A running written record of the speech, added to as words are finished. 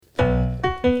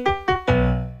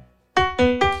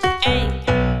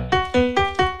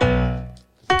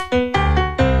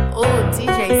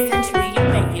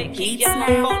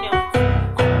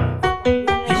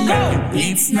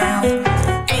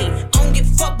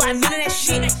about none of that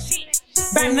shit.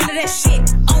 About none of that shit.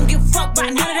 I don't give a fuck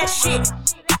about none of that shit.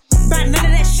 About none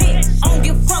of that shit. I don't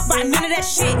give a fuck about none of that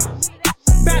shit.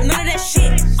 About none of that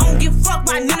shit. I don't give a fuck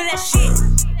about none of that shit.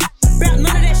 About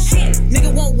none of that shit.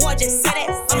 Nigga want war, just say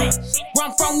that. Where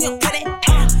I'm from, we don't play that.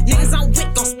 Niggas I'm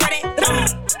with, gon' spread it.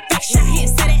 Fake shit, he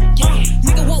ain't say that.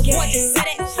 Nigga want war, just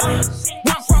say that.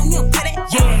 Where I'm from, we don't play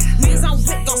that. Niggas I'm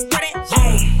with, gon' spread it.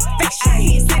 Fake shit,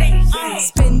 he ain't say that.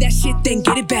 Spend that shit, then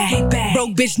get it back.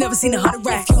 Broke bitch, never seen 100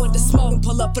 racks. You want the smoke and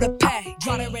pull up for the pack.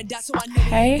 Draw that red dot so I know.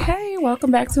 Hey,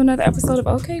 welcome back to another episode of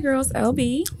OK Girls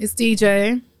LB. It's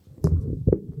DJ.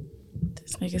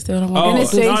 This nigga still don't want to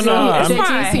it's JG.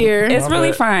 JG's here. It's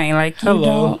really fine. Like, you Hello.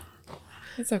 don't.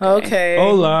 It's okay. Okay.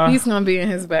 Hola. He's gonna be in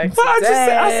his bag today.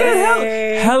 I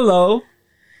said hello.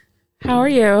 How are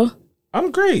you? I'm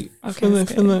great. Okay,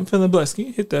 Feeling blessed. Can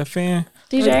you hit that fan?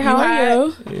 DJ, how are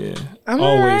you? Yeah. I'm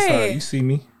always alright. hot. You see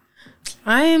me?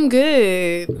 I am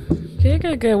good.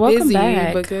 Good. Welcome Busy,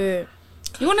 back. but good.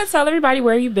 You want to tell everybody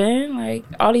where you been? Like,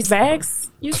 all these bags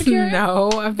you secured?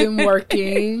 No, I've been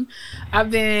working.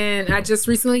 I just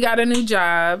recently got a new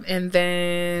job, and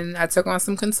then I took on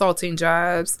some consulting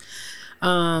jobs.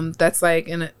 That's like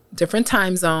in a different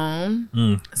time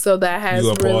zone. So that has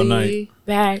You up all night.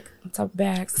 Bag. On top of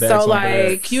bags. Bags So on like,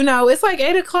 bags. you know, it's like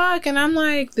 8:00 and I'm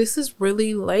like, this is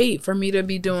really late for me to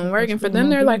be doing work. And for them,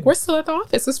 they're like, we're still at the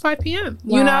office. It's 5 p.m.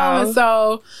 You know? Wow. And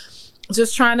so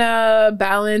just trying to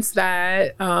balance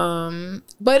that.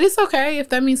 But it's okay. If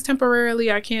that means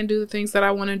temporarily I can't do the things that I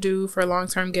want to do for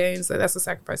long-term gains, that's a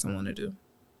sacrifice I want to do.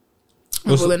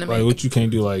 I'm What's, willing to like make. what you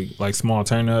can't do, like small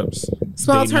turn-ups?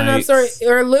 Small date turn-ups nights?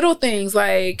 or little things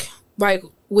like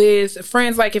with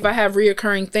friends, like if I have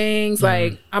reoccurring things,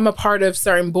 like I'm a part of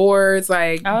certain boards,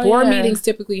 like board meetings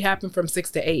typically happen from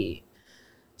 6 to 8.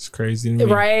 It's crazy to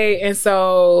me. Right. And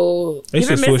so They You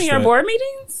been should switch missing your that. board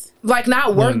meetings? like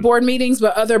not work board meetings,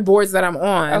 but other boards that I'm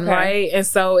on. Okay. Right. And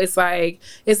so it's like,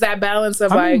 it's that balance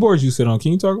of How many like, boards you sit on?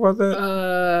 Can you talk about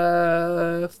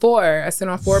that? 4. I sit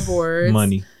on 4 boards.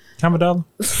 Money. How $1?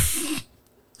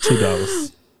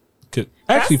 $2.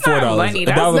 Actually, That's not $4. money.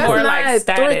 That's $1 more per- like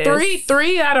status.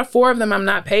 three out of 4 of them I'm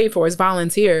not paid for. It's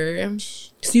volunteer.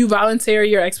 So you volunteer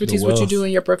your expertise, The what you wealth. do,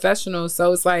 and you're professional.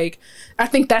 So it's like, I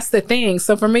think that's the thing.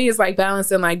 So for me, it's like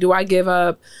balancing, like, do I give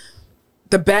up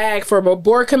the bag for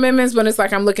board commitments when it's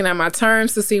like I'm looking at my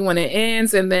terms to see when it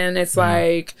ends, and then it's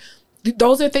like,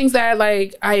 those are things that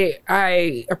like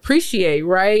I appreciate,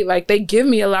 right? Like they give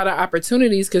me a lot of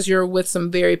opportunities because you're with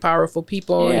some very powerful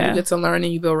people and you get to learn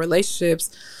and you build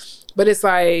relationships. But it's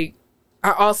like,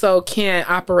 I also can't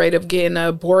operate of getting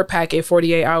a board packet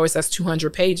 48 hours, that's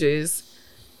 200 pages,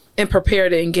 and prepare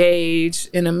to engage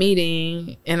in a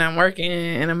meeting, and I'm working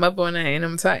and I'm up on that and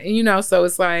I'm tired, you know, so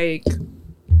it's like,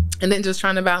 and then just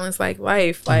trying to balance like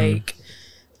life. Like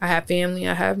I have family,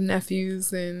 I have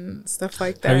nephews and stuff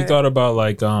like that. Have you thought about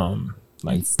like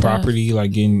property,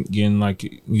 like getting like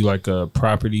you like a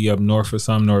property up north or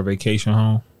something, or a vacation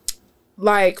home?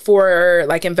 Like for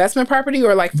like investment property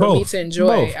or like for me to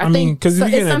enjoy? Both. I mean, because if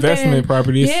you get an investment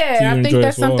property, yeah, I think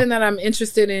that's something that I'm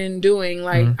interested in doing.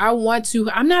 Like I'm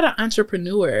not an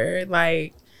entrepreneur.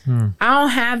 Like I don't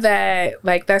have that,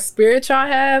 like that spirit y'all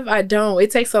have. I don't.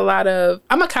 It takes a lot of,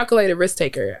 I'm a calculated risk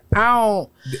taker.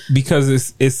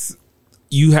 Because it's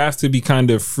you have to be kind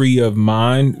of free of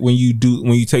mind when you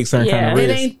take certain kind of it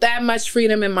risks. ain't that much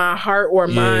freedom in my heart or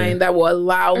mind that will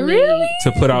allow me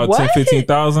to put out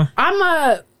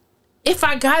 10,000-15,000. If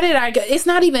I got it, it's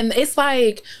not even, it's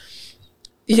like,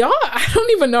 y'all, I don't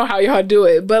even know how y'all do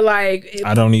it, but like,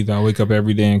 I don't either. I wake up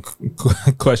every day and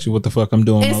question what the fuck I'm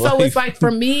doing. And in my so life. it's like,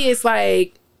 for me, it's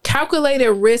like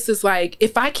calculated risk is like,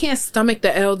 if I can't stomach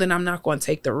the L, then I'm not going to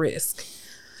take the risk.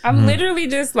 I'm literally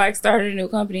just like started a new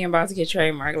company. I'm about to get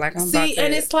trademarked. Like I'm about to,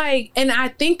 and it's like, and I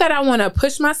think that I want to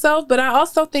push myself, but I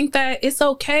also think that it's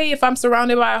okay if I'm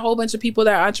surrounded by a whole bunch of people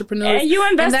that are entrepreneurs. And you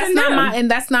invest in them. And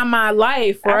that's not my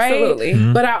life, right?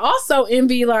 Absolutely. But I also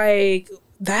envy like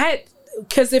that,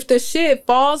 because if the shit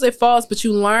falls, it falls, but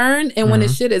you learn, and when the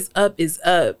shit is up, is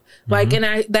up. Like,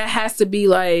 and that has to be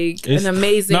like an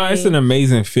amazing. No, it's an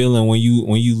amazing feeling when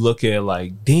you look at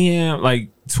like, damn, like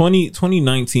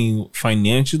 2019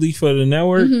 financially for the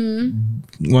network,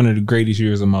 one of the greatest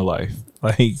years of my life.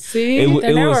 Like, see,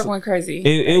 the network went crazy.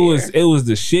 It was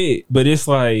the shit, but it's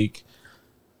like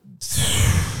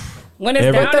when it's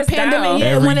down, it's down.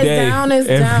 Yeah, when it's down, it's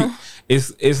down.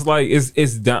 It's like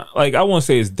it's down. Like I won't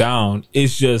say it's down.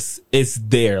 It's just it's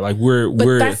there. Like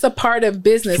we're that's a part of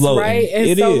business, floating. right? And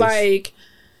it so is. like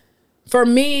for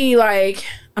me, like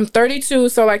I'm 32,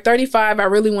 so like 35, I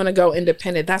really want to go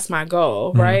independent. That's my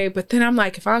goal, right? But then I'm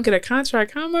like, if I don't get a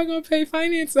contract, how am I going to pay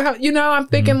finance? I'm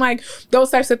thinking like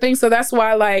those types of things. So that's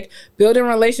why like building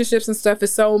relationships and stuff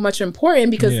is so much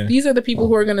important, because these are the people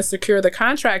who are going to secure the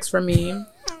contracts for me.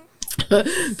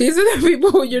 These are the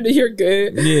people who you're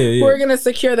good. Who are going to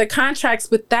secure the contracts,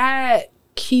 but that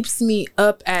keeps me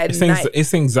up at night.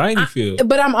 It's anxiety filled.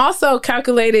 But I'm also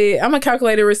calculated. I'm a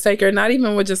calculated risk taker, not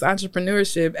even with just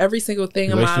entrepreneurship. Every single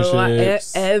thing in my life,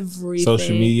 everything.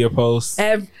 Social media posts.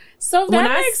 So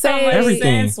that makes so much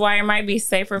sense why it might be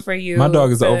safer for you. My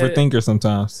dog is an overthinker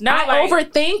sometimes. I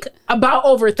overthink about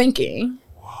overthinking.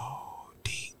 Whoa,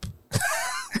 deep.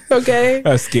 Okay.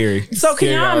 That's scary. So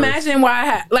can y'all imagine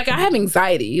why I have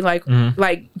anxiety, like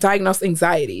diagnosed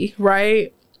anxiety,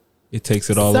 right? It takes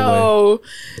it all away. So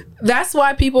that's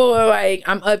why people are like,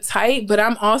 I'm uptight, but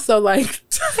I'm also like,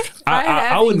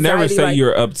 I would never say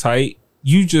you're uptight.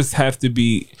 You just have to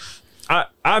be.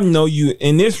 I know you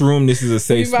in this room. This is a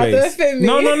safe space.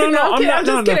 No. I'm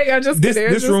just kidding.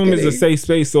 This room is a safe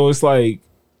space. So it's like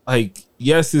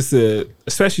yes, it's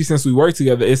especially since we work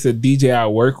together. It's a DJ I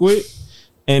work with,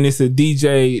 and it's a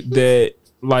DJ that.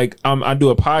 Like I do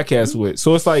a podcast with,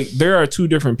 so it's like there are two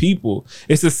different people.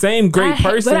 It's the same great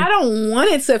person, but I don't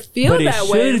want it to feel that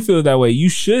way. It should feel that way. You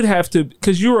should have to,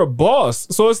 because you're a boss.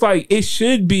 So it's like it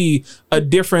should be a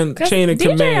different chain of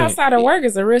command. DJ outside of work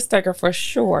is a risk taker for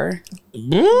sure.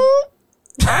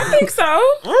 I think so.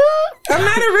 I'm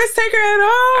not a risk taker at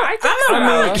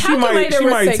all. She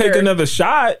might take another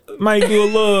shot. Might do a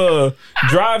little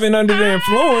driving under the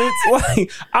influence.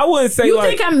 Like I wouldn't say. You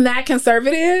think I'm that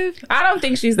conservative? I don't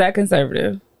think she's that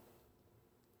conservative.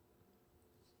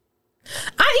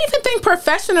 I even think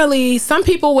professionally, some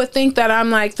people would think that I'm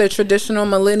like the traditional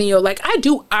millennial. Like I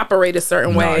do operate a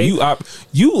certain way.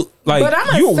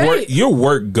 Your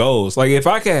work goes. Like if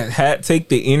I can take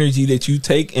the energy that you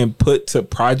take and put to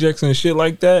projects and shit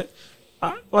like that,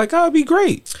 I'd be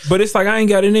great. But it's like I ain't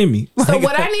got it in me. So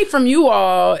what I need from you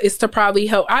all is to probably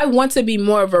help. I want to be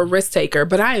more of a risk taker,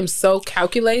 but I am so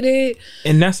calculated,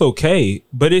 and that's okay.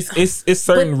 But it's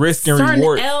certain risk and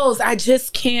reward. Certain L's I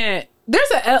just can't. There's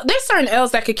certain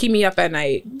L's that could keep me up at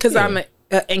night because I'm an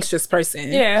anxious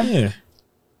person. Yeah.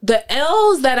 The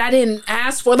L's that I didn't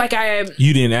ask for,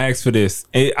 you didn't ask for this.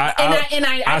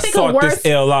 I think sought this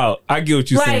L out. I get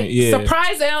what you're saying. Yeah.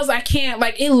 Surprise L's, I can't.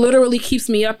 It literally keeps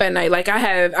me up at night.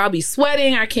 I'll be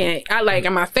sweating.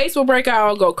 And my face will break out.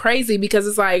 I'll go crazy because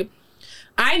it's like,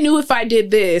 I knew if I did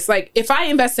this, if I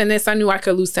invest in this, I knew I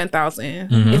could lose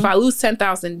 10,000. If I lose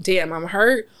 10,000, damn, I'm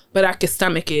hurt, but I could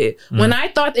stomach it. When I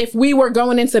thought if we were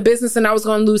going into business and I was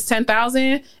going to lose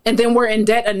 10,000 and then we're in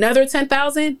debt another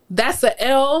 10,000, that's a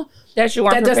L that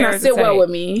does not sit well with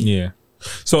me. Yeah.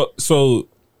 So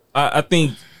I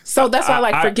think. So that's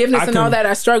why forgiveness and all that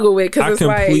I struggle with, because it's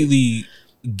completely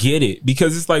get it,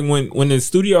 because it's like when the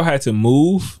studio had to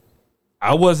move,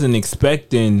 I wasn't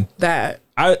expecting that.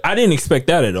 I didn't expect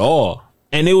that at all.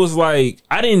 And it was like,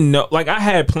 I didn't know, I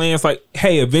had plans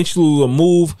hey, eventually we'll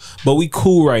move, but we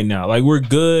cool right now. We're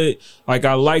good. I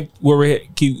like where we're at.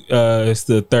 It's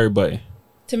the third button.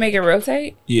 To make it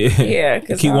rotate? Yeah. Yeah.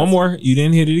 Keep one more. You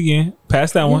didn't hit it again.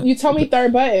 Pass that one. You told me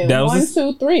third button. That was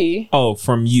 1, 2, 3. Oh,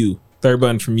 from you. Third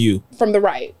button from you. From the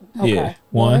right. Okay. Yeah.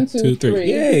 1, 2, 3.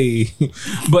 Yay.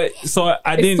 But so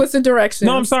I didn't. Explicit directions.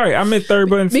 No, I'm sorry. I meant third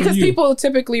button from you. Because people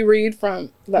typically read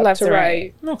from left to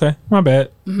right. Okay. My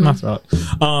bad. My fault.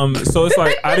 So it's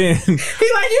like I didn't. He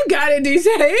you got it, DJ.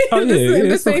 Oh, yeah,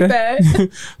 this ain't bad.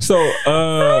 So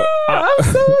I'm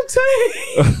so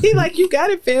upset. He you got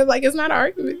it, fam. It's not an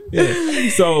argument. Yeah.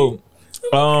 So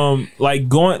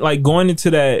going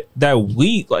into that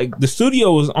week, the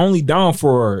studio was only down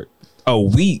for a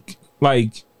week.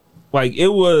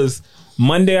 It was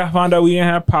Monday. I found out we didn't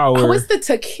have power. Oh, it's the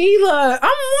tequila. I'm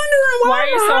wondering why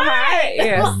you're so high.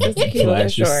 Yeah, it's tequila,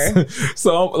 sure.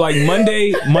 So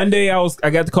Monday, I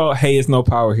got the call. Hey, it's no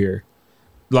power here.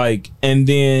 And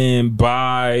then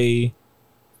by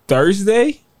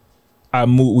Thursday,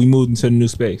 we moved into a new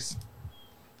space.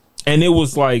 And it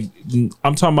was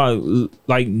I'm talking about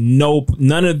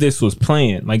none of this was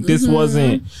planned. This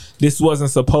wasn't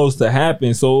supposed to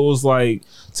happen. So it was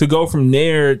to go from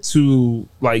there to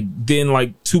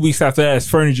then 2 weeks after that, it's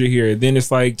furniture here. Then it's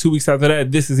 2 weeks after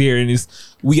that, this is here, and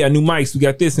we got new mics, we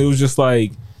got this, and it was just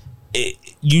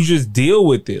you just deal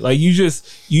with it. You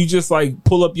just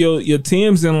pull up your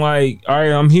Timbs and all right,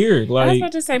 I'm here. I was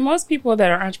about to say, most people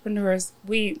that are entrepreneurs,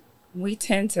 we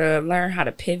tend to learn how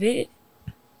to pivot.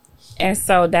 And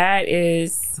so that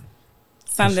is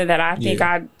something that I think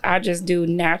I just do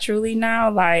naturally now.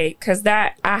 Because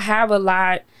I have a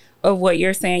lot of what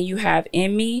you're saying you have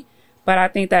in me, But I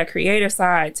think that creative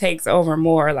side takes over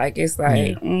more. Like, it's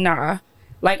like, nah.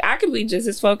 Like, I can be just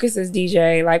as focused as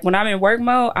DJ. Like, when I'm in work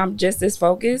mode, I'm just as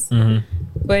focused.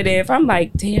 But if I'm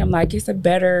like, damn, like, it's a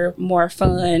better, more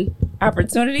fun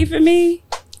opportunity for me.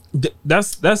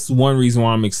 That's one reason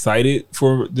why I'm excited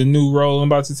for the new role I'm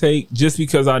about to take. Just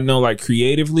because I know, like,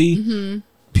 creatively,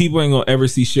 people ain't gonna ever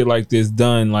see shit like this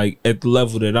done, like, at the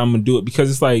level that I'm gonna do it. Because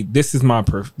it's like, this is my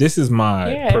profession. This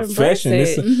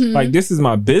is, like, this is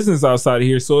my business outside of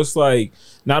here. So it's like,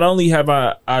 not only have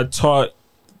I taught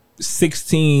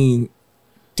 16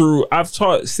 I've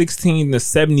taught 16 to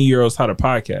 70-year-olds how to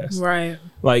podcast, right?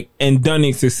 Like, and done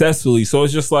it successfully. So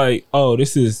it's just like, oh,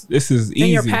 this is easy.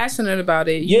 And you're passionate about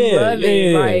it. You love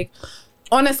it. Like,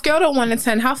 on a scale of 1 to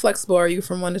 10, how flexible are you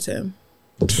from 1 to 10?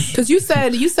 Because you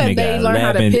said they learn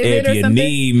how to pivot or something. If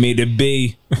you need me to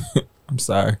be, I'm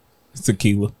sorry, it's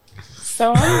tequila.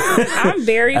 So I'm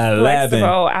very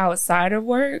flexible outside of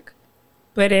work.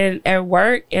 But at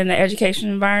work, in the education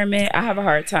environment, I have a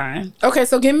hard time. Okay,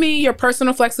 so give me your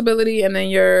personal flexibility and then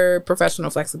your professional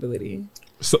flexibility.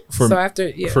 So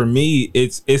for me,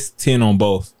 it's 10 on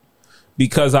both,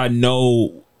 because I just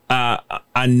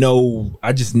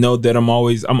know that I'm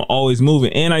always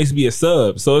moving, and I used to be a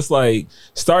sub, so it's like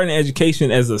starting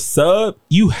education as a sub,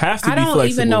 you have to be flexible. I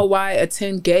don't even know why a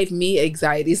 10 gave me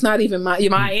anxiety. It's not even my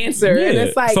answer, and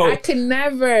it's like, I could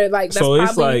never, like, that's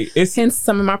probably hence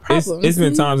some of my problems. It's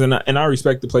been times, and I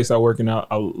respect the place I work in. I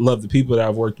love the people that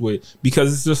I've worked with,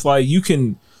 because it's just like, you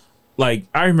can, like,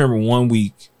 I remember one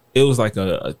week, it was like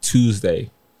a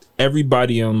Tuesday,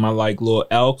 everybody in my, like, little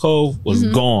alcove was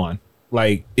gone.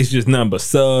 Like, it's just nothing but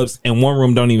subs, and one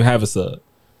room don't even have a sub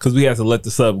because we have to let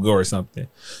the sub go or something.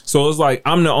 So it's like,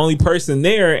 I'm the only person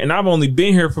there, and I've only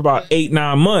been here for about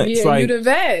 8-9 months. Yeah, like, you the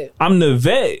vet. I'm the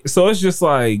vet. So it's just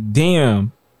like,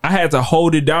 damn, I had to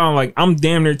hold it down. Like, I'm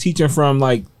damn near teaching from,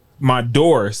 like, my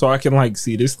door, so I can, like,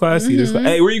 see this class, see this class.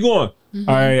 Hey, where you going?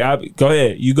 All right, go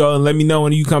ahead. You go and let me know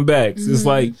when you come back. So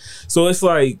it's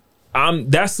like,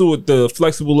 that's what the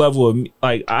flexible level of,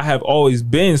 like, I have always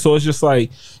been. So it's just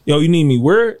like, yo, you need me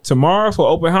where? Tomorrow for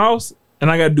open house? And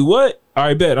I got to do what? All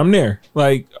right, bet. I'm there.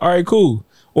 Like, all right, cool.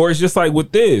 Or it's just like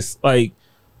with this, like,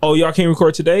 oh, y'all can't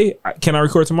record today? Can I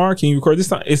record tomorrow? Can you record this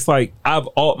time? It's like,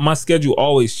 my schedule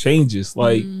always changes.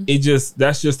 Like,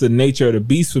 that's just the nature of the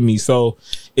beast for me. So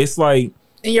it's like.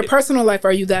 In your personal life,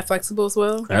 are you that flexible as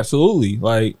well? Absolutely.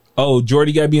 Like, oh,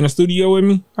 Jordy got to be in the studio with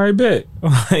me? All right, bet.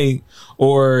 Like,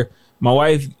 or my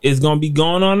wife is going to be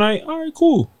gone all night. All right,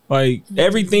 cool. Like,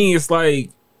 everything is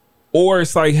like, or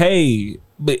it's like, hey,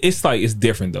 but it's like, it's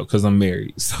different though, because I'm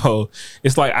married. So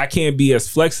it's like, I can't be as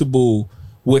flexible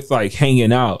with, like,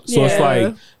 hanging out. So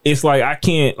it's like I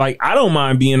can't, like, I don't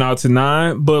mind being out to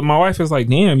 9, but my wife is like,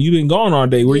 damn, you been gone all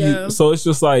day. Where you? So it's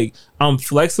just like, I'm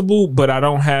flexible, but I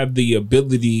don't have the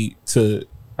ability to.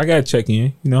 I gotta check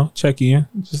in,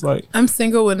 just like, I'm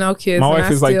single with no kids. My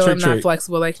wife is like, I'm not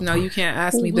flexible. Like, you can't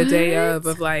ask me the day of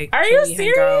like. Are you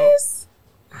serious?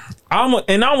 I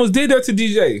almost did that to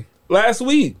DJ last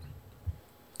week.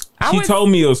 She told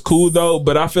me it was cool though,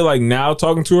 but I feel like now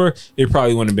talking to her, it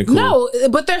probably wouldn't have been cool. No,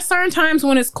 but there's certain times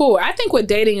when it's cool. I think with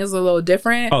dating is a little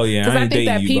different. Oh yeah, because I think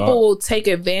that people will take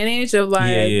advantage of,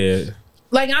 like,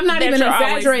 like, I'm not even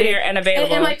exaggerating. And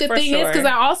available. And like, the thing is, because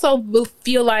I also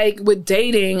feel like with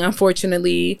dating,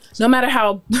 unfortunately, no matter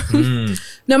how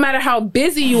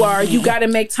busy you are, you got to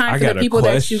make time for the people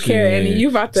that you care. And you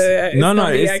about to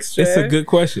it's a good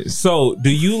question. So, do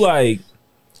you, like,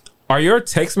 are your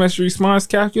text message response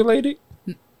calculated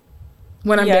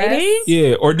when I'm dating?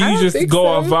 Yeah, or do you just go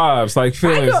off vibes, like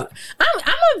feelings?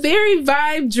 I'm a very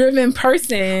vibe driven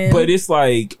person, but it's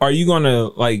like, are you gonna,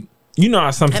 like?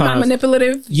 Sometimes. Am I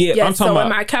manipulative? Yeah, yes. I'm talking about.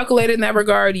 Am I calculated in that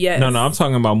regard? Yes. No, I'm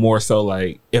talking about more so,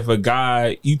 like, if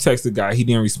you text a guy, he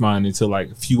didn't respond until,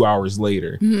 like, a few hours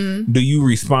later. Do you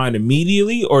respond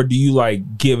immediately, or do you,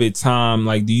 like, give it time?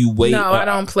 Like, do you wait? No, I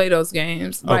don't play those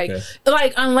games. Like,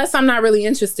 unless I'm not really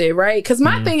interested, right? Because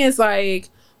my thing is, like,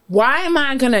 why am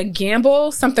I gonna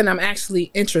gamble something I'm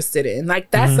actually interested in? Like,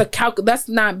 that's that's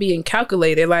not being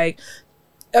calculated. Like,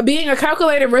 being a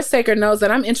calculated risk taker knows that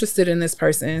I'm interested in this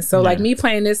person. So like, me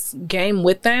playing this game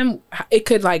with them, it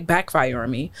could, like, backfire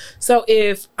on me. So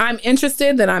if I'm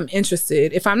interested, then I'm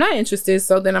interested. If I'm not interested,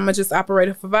 so then I'm gonna just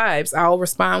operate for vibes. I'll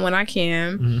respond when I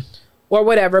can or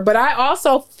whatever. But I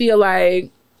also feel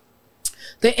like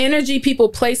the energy people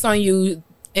place on you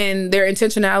and their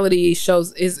intentionality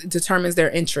determines their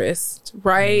interest,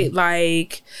 right?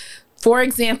 Like, for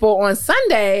example, on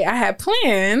Sunday, I had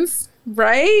plans,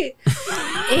 right?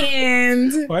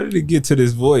 And why did it get to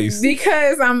this voice?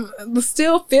 because I'm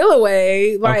still feel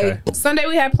away. Like Okay. Sunday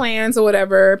we had plans or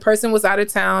whatever. Person was out of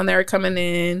town. They were coming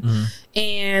in,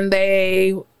 and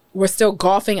they were still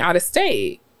golfing out of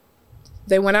state.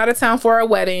 They went out of town for a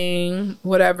wedding,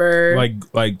 whatever.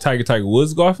 Like Tiger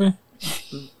Woods golfing?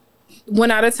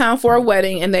 Went out of town for a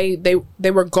wedding, and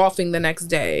they were golfing the next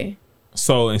day.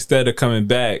 So instead of coming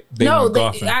back, they went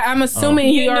golfing. I'm assuming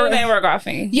You knew they were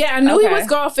golfing. Yeah, I knew he Okay. was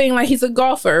golfing. Like, he's a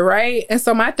golfer, right? And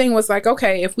so my thing was like,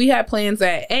 okay, if we had plans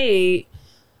at 8,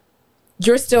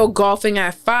 you're still golfing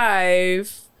at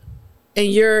 5, and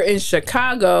you're in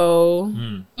Chicago.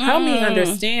 Help me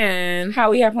understand.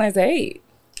 How we have plans at 8.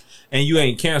 And you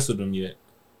ain't canceled them yet.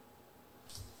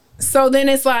 So then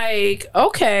it's like,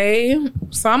 okay,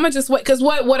 so I'm gonna just wait. Because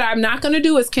what I'm not gonna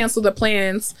do is cancel the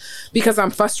plans because I'm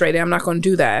frustrated. I'm not gonna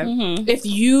do that. If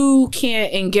you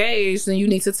can't engage, then you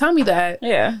need to tell me that.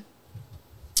 Yeah.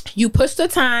 You push the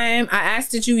time. I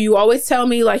asked you always tell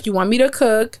me like you want me to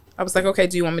cook. I was like, okay,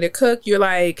 do you want me to cook? You're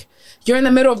like, you're in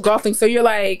the middle of golfing, so you're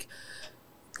like,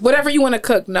 whatever you want to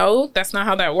cook. No, that's not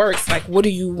how that works. Like, what do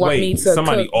you want me to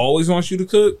somebody cook? always wants you to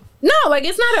cook? No, like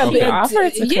it's not a Okay. big Offer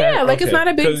to yeah, cook. like it's not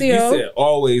a big 'Cause deal. You said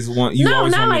always want you No,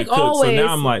 always not want me like to cook. always. So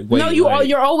now I'm like, wait, no,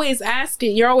 you're always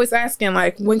asking. You're always asking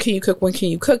like, when can you cook? When can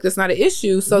you cook? That's not an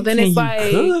issue. So then it's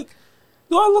like, cook?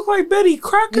 Do I look like Betty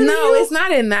Crocker? no, it's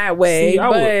not in that way. See, I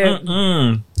but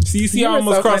would, See, You I were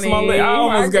almost so crossed my funny. leg. I Oh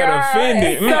my almost got God.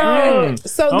 offended.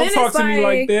 So Don't then talk it's to me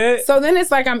like that. So then it's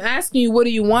like I'm asking you, what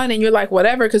do you want? And you're like,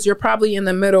 whatever, because you're probably in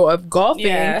the middle of golfing.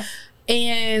 Yeah.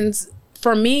 And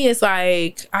for me, it's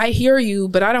like, I hear you,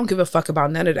 but I don't give a fuck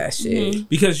about none of that shit.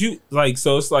 Because you like,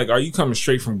 so it's like, are you coming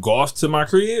straight from golf to my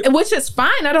crib? And which is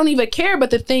fine. I don't even care.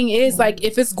 But the thing is, like,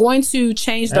 if it's going to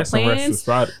change the That's some plans, racist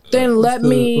product. then let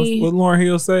me. What Lauryn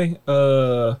Hill say?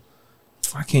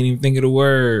 I can't even think of the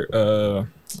word.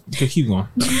 Okay, keep going.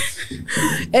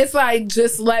 It's like,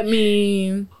 just let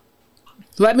me know.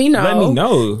 Let me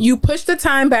know. You pushed the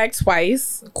time back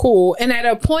twice. Cool. And at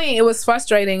a point, it was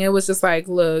frustrating. It was just like,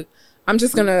 look, I'm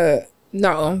just gonna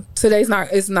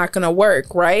it's not gonna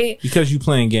work, right? Because you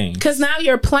playing games. Because now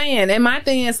you're playing, and my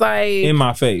thing is like, In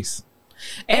my face.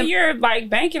 And you're like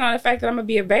banking on the fact that I'm gonna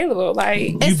be available. Like,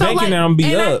 You and so, banking like, that I'm be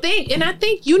and up. I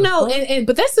think you know,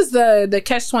 but this is the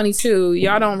catch-22.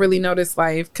 Y'all don't really know this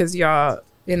life because y'all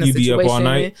in a You be situation. up all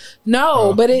night?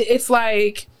 No, but it's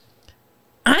like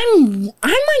I'm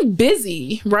like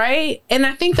busy, right? And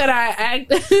I think that I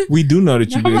act. We do know that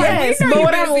you do. Yes, You know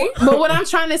but what I'm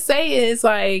trying to say is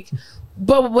like,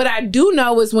 but what I do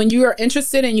know is when you are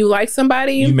interested and you like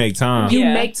somebody, You make time. you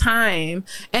Yeah. make time.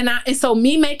 And so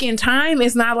me making time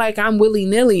is not like I'm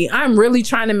willy-nilly. I'm really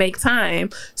trying to make time.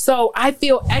 So I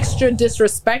feel extra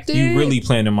disrespected. You really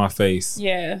playing in my face.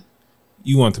 yeah.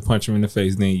 You want to punch him in the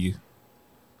face, didn't you?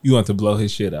 You want to blow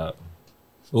his shit out.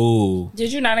 Ooh.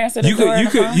 Did you not answer the You door?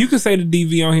 could say the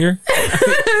DV on here.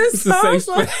 It's a safe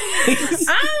So- space.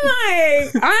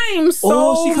 I'm so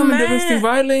Oh, she coming mad. domestic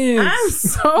violence. I'm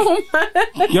so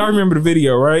mad. Y'all remember the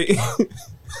video, right?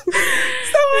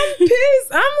 So I'm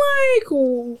pissed. I'm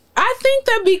like, I think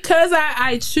that because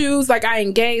I choose, like, I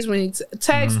engage when you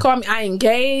text, call me, I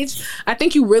engage. I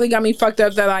think you really got me fucked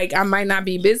up that, like, I might not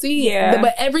be busy. Yeah.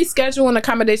 But every schedule and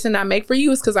accommodation I make for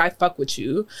you is because I fuck with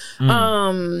you.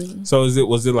 So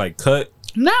was it like cut?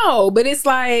 No, but it's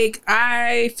like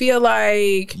I feel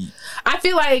like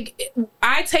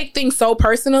I take things so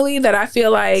personally that I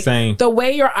feel like Same. the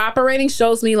way you're operating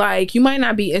shows me like you might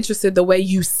not be interested the way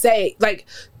you say, like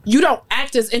you don't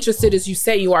act as interested as you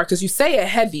say you are because you say it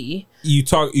heavy. You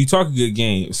talk a good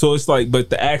game. So it's like, but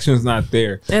the action's not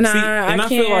there. And I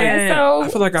feel like can't. So I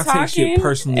feel like I take shit talking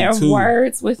personally and too.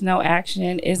 words with no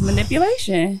action is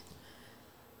manipulation.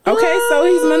 Okay, so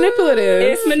he's manipulative.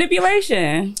 It's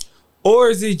manipulation. Or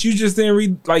is it you just didn't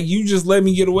read, like you just let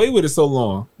me get away with it so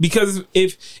long? Because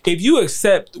if you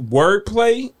accept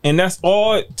wordplay and that's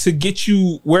all to get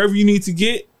you wherever you need to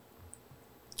get,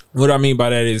 what I mean by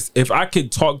that is if I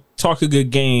could talk a good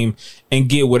game and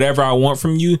get whatever I want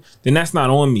from you, then that's not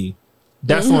on me.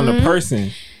 That's on the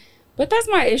person. But that's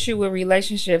my issue with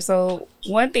relationships. So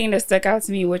one thing that stuck out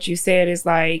to me, what you said is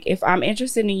like, if I'm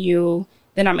interested in you,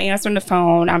 then I'm answering the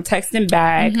phone, I'm texting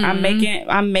back, I'm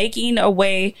making a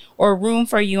way or room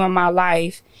for you in my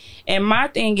life. And my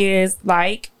thing is,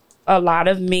 like a lot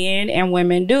of men and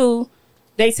women do,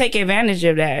 they take advantage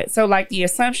of that. So like the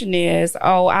assumption is,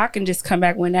 oh, I can just come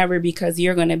back whenever because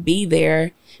you're going to be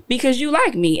there because you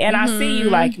like me and I see you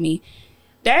like me.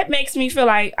 That makes me feel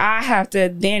like I have to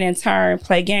then in turn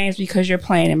play games because you're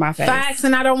playing in my face. Facts,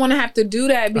 and I don't want to have to do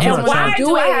that because And when I why do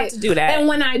do it, I have to do that? And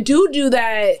when I do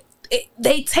that,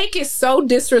 they take it so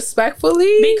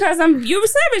disrespectfully because you were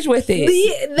savage with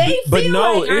it. They But feel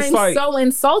no, like it's I'm like- so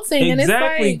insulting, Exactly, and it's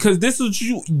like because this is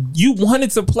you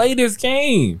wanted to play this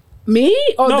game. me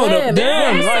or No, them.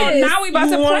 them. Yes. Like, now we about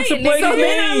you to wanted play to it. play nigga. the So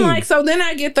then I'm game. like, so then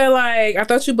I get the like, I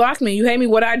thought you blocked me. You hate me.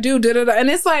 What I do? Da-da-da. And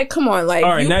it's like, come on, like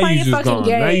All right, you now playing you just fucking gone.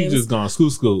 games. Now you just gone.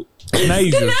 Scoot. Now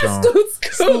you just gone.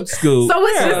 Scoot. Scoot. So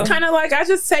it's Yeah. just kind of like I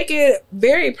just take it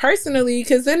very personally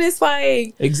because then it's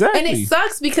like, Exactly. and it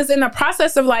sucks because in the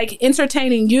process of like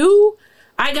entertaining you,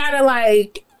 I gotta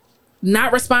like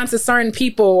not respond to certain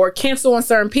people or cancel on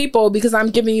certain people because I'm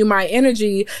giving you my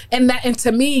energy, and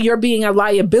to me, you're being a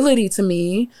liability to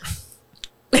me.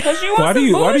 Because you want Why do some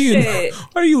you bullshit.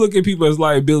 why do you look at people as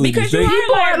liabilities? Because you They- are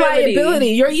People are liability. liability.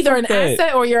 You're either an that.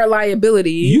 asset or you're a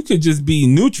liability. you could just be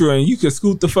neutral and you could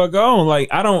scoot the fuck on. Like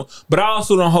I don't, but I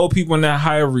also don't hold people in that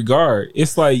high of regard.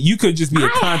 It's like you could just be a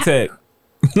contact.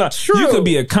 No, True. You could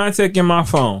be a contact in my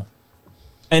phone,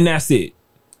 and that's it.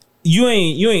 You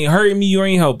ain't hurting me. You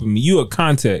ain't helping me. You a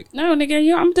contact. No,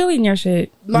 nigga, I'm deleting your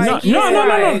shit. like, no.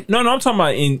 yeah. I'm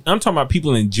talking about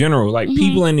people in general. Like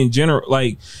people in general.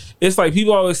 Like it's like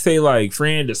people always say like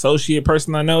friend, associate,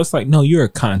 person I know. It's like no, you're a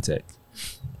contact.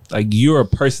 Like you're a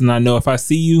person I know. If I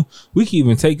see you, we can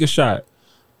even take a shot.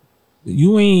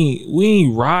 We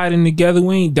ain't riding together.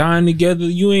 We ain't dying together.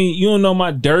 You don't know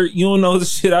my dirt. You don't know the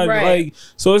shit I Right. like.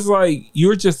 So it's like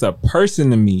you're just a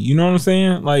person to me. You know what I'm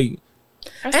saying? Like,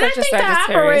 That's And I such a think that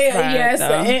Sagittarius operate, vibe, yes, though.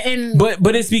 and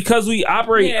but it's because we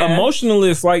operate Yeah.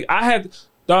 emotionalist. Like I had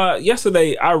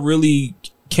yesterday, I really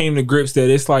came to grips that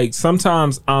it's like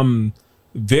sometimes I'm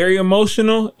very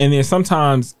emotional, and then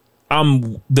sometimes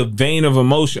I'm the vein of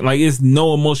emotion. Like it's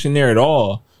no emotion there at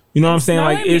all. You know what I'm saying? No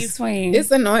Like in it's between.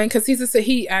 it's annoying because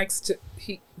he asked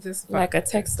this like a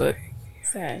textbook.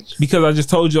 Sag. because I just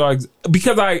told you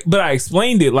but I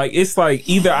explained it. Like it's like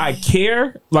either I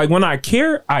care, like when I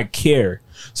care, I care.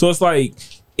 So it's like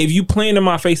if you playing in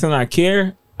my face and I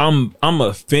care, I'm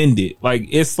offended. Like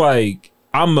it's like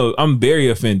I'm very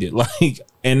offended. Like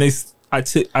and I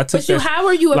took But that. how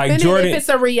are you like offended Jordan- if it's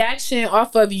a reaction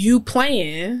off of you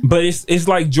playing? But it's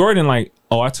like Jordan, like,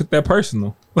 oh, I took that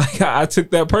personal. Like I took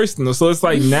that personal. So it's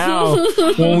like now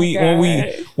when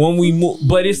we move,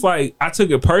 but it's like I took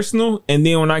it personal, and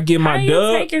then when I get How my are you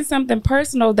dub, taking something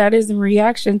personal that is in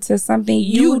reaction to something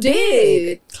You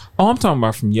did. oh, I'm talking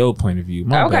about from your point of view.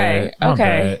 My Okay, bad. My okay.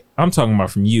 bad. I'm talking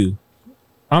about from you.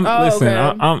 Oh, Listen.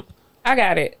 okay. I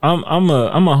got it. I'm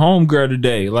a home girl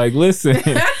today. Like, listen,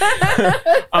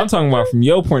 I'm talking about from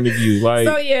your point of view. Like,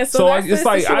 So, yeah, so that's it's the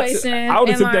like situation, I would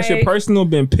have and, took that shit like- personal,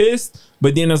 been pissed,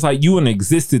 but then it's like you wouldn't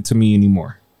existed to me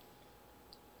anymore.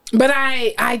 But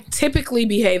I typically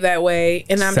behave that way,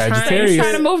 and I'm Sagittarius.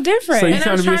 Trying to move different. So you and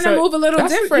trying I'm to be trying to move a little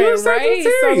That's- different, you're right? So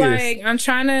Sagittarius. like I'm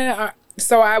trying to.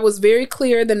 So I was very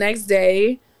clear the next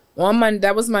day on Monday.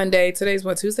 That was Monday. Today's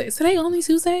what, Tuesday? Is today only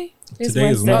Tuesday? Today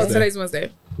is Oh, Wednesday. today's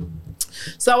Wednesday.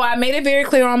 So I made it very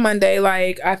clear on Monday.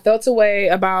 Like I felt a way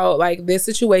about like this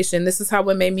situation. This is how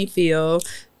it made me feel.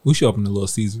 We should open the Little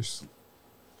Caesars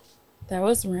That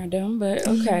was random, but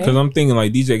okay. because I'm thinking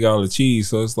like DJ got all the cheese,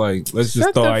 so it's like let's just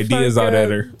Shut throw the ideas fuck out at up.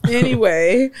 her.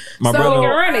 Anyway, My so, brother,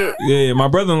 run it. yeah, my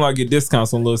brother-in-law get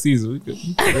discounts on Little Caesars. We could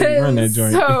run that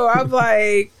joint. So I'm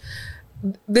like,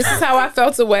 this is how I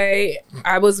felt away.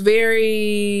 I was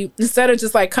very, instead of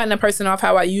just like cutting a person off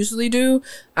how I usually do,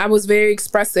 I was very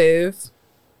expressive.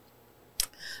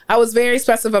 I was very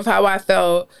expressive of how I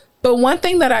felt. But one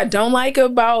thing that I don't like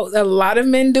about a lot of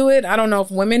men do it, I don't know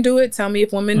if women do it, tell me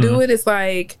if women do it, it's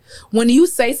like when you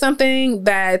say something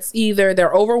that's either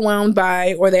they're overwhelmed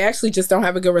by or they actually just don't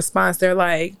have a good response, they're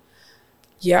like,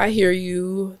 yeah, I hear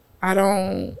you.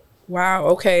 Wow,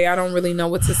 okay, I don't really know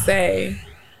what to say.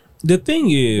 The thing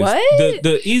is, What?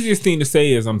 the easiest thing to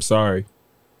say is I'm sorry.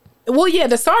 Well, yeah,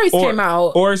 the sorries came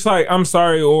out. Or it's like I'm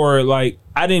sorry, or like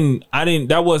I didn't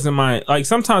that wasn't my like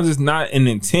sometimes it's not an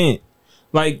intent.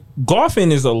 Like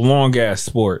golfing is a long ass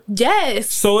sport. Yes.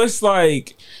 So it's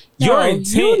like your Yo,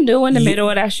 intent You knew in the you- middle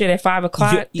of that shit at 5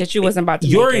 o'clock that you wasn't about to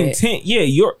your make it. intent, yeah,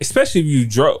 your especially if you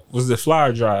drove was the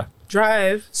flower drive.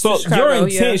 Drive. So to Chicago, your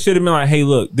intent yeah. should have been like, hey,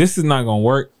 look, this is not gonna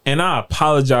work. And I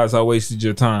apologize I wasted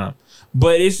your time.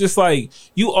 But it's just like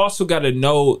you also gotta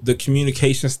know the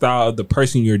communication style of the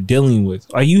person you're dealing with.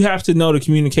 Like you have to know the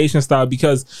communication style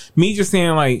because me just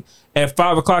saying like at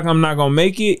 5 o'clock I'm not gonna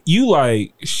make it, you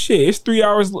like shit, it's 3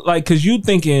 hours like cause you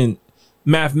thinking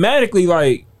mathematically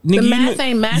like nigga, math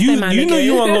ain't math, you my knew nigga.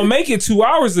 you weren't gonna make it 2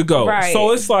 hours ago. Right.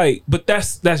 So it's like, but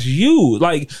that's you.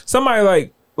 Like somebody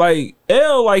like like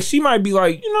L, like she might be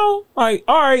like, you know, like,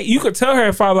 all right, you could tell her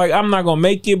at 5, like, I'm not gonna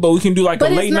make it, but we can do like a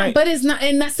late night. But it's not,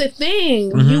 and that's the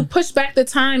thing. You pushed back the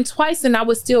time twice, and I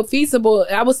was still feasible.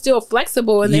 I was still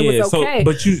flexible, and it was okay.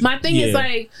 But my thing is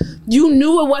like, you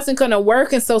knew it wasn't gonna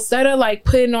work, and so instead of like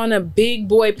putting on a big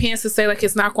boy pants to say like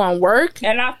it's not gonna work,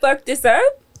 And I fucked this up.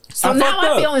 so now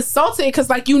I feel insulted because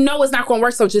like you know it's not gonna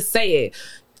work, so just say it.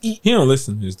 He don't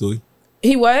listen to this, do he?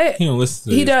 He what? He don't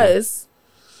listen to He this. does.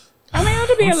 I mean, it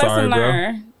would be a lesson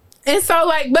learned. And so,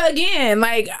 like, but again,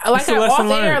 like It's a lesson off air,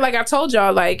 learned. like I told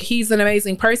y'all, like he's an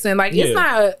amazing person. Like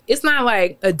it's not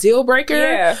like a deal breaker.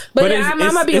 Yeah. But I'm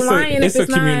gonna be lying if it's a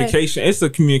communication. It's a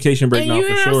communication not. And breakdown you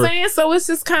know for what sure. I'm saying? So it's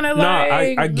just kind of No,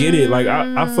 like I get it. Like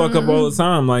I fuck up all the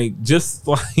time. Like just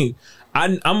like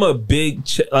I'm a big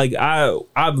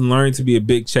I've learned to be a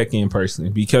big check-in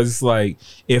person because it's like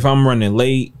if I'm running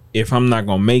late, if I'm not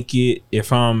gonna make it,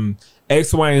 if I'm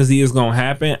X, Y, and Z is gonna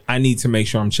happen, I need to make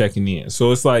sure I'm checking in.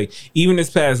 So it's like even this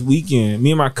past weekend,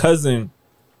 me and my cousin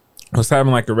was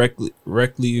having like a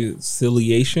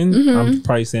reconciliation. I'm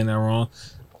probably saying that wrong.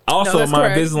 Also, that's my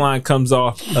correct. Invisalign comes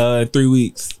off in 3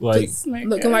 weeks. Like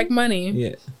looking like money.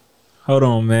 yeah. Hold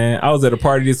on, man. I was at a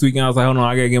party this weekend. I was like, hold on,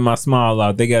 I gotta get my smile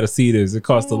out. They gotta see this. It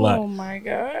costs a lot. Oh my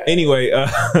God. Anyway,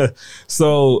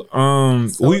 so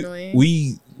annoying.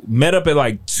 we met up at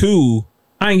like 2.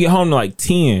 I didn't get home to like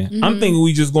 10. I'm thinking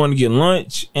we just going to get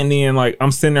lunch, and then like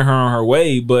I'm sending her on her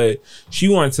way, but she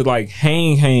wanted to like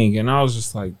hang, and I was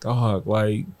just like, dog,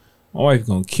 like my wife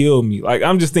gonna kill me. Like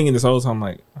I'm just thinking this whole time,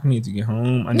 like I need to get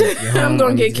home. I need to get home. I'm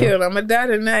gonna get killed. I'm gonna die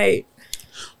tonight.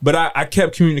 But I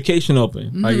kept communication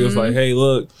open. Like it was like, hey,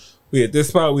 look, we at this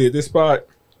spot.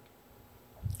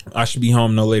 I should be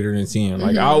home no later than 10.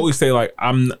 Like I always say, like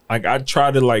I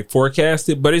try to like forecast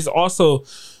it, but it's also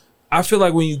I feel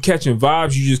like when you catching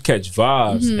vibes, you just catch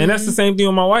vibes. And that's the same thing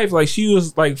with my wife. Like she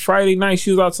was like Friday night,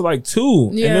 she was out to like 2.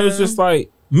 And it was just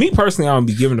like me personally, I don't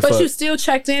be giving a fuck. But you still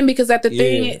checked in because the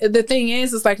thing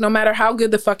is, it's like no matter how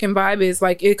good the fucking vibe is,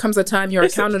 like it comes a time you're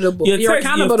accountable. You're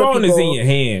accountable to phone people. is in your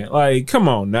hand. Like, come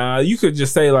on now. You could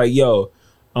just say like, yo,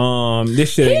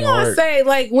 this shit ain't gonna work. Say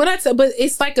like but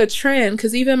it's like a trend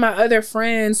because even my other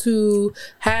friends who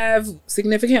have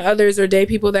significant others or date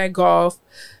people that golf,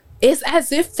 it's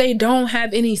as if they don't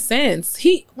have any sense.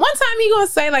 One time he gonna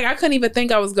say like, I couldn't even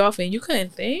think I was golfing. You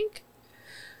couldn't think?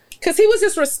 Because he was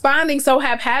just responding so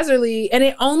haphazardly, and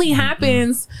it only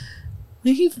happens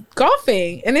when he's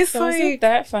golfing. And it's So like, isn't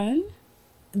that fun?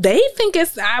 they think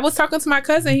it's. I was talking to my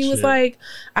cousin. He was Shit. like,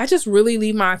 I just really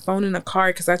leave my phone in the car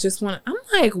because I just want. I'm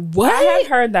like, what? I have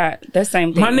heard the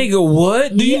same thing. My nigga,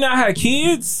 what? Do you not have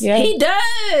kids? Yeah. He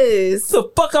does. The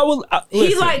fuck I will. He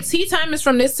Listen, like tea time is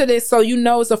from this to this, so you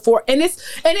know it's a 4, and it's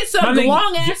a My nigga,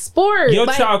 long ass sport. your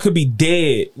Like, child could be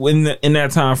dead in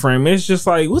that time frame. It's just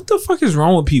like, what the fuck is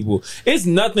wrong with people? It's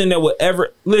nothing that would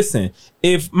ever listen.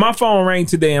 If my phone rang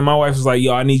today and my wife was like,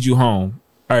 "Yo, I need you home."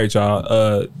 All right,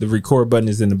 y'all. The record button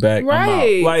is in the back.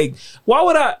 Right. I'm out. Like, why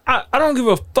would I don't give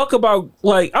a fuck about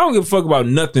like I don't give a fuck about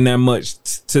nothing that much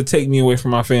to take me away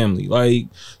from my family. Like,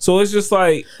 so it's just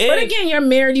like. But again, you're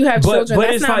married, you have children. but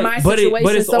That's it's not like- my but it- situation,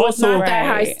 but it's so it's also- not that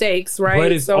high Right. stakes, right?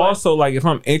 But it's So also like if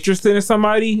I'm interested in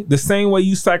somebody, the same way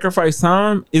you sacrifice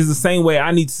time is the same way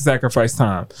I need to sacrifice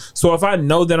time. So if I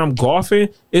know that I'm golfing,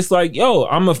 it's like, yo,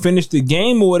 I'm gonna finish the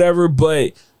game or whatever,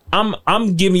 but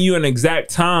I'm giving you an exact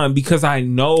time because I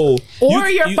know. Or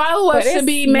your follow up but should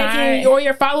be it's making, not- or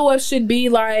your follow up should be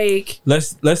like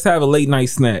Let's have a late night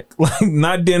snack, like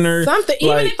not dinner. something.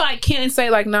 Like, Even if I can't say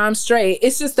like, nah, I'm straight.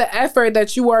 It's just the effort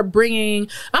that you are bringing.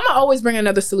 I'm gonna always bring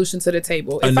another solution to the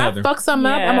table. If Another. I fuck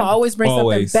something up, Yeah. I'm gonna always bring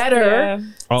Always. something better Yeah. to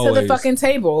always. the fucking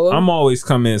table. I'm always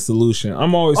coming solution.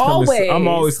 I'm always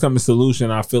coming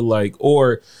solution. I feel like,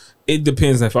 or it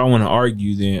depends if I want to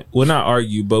argue. Then, well, not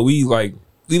argue, but we like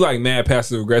mad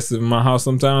passive aggressive in my house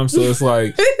sometimes. So it's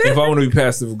like if I want to be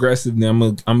passive aggressive, then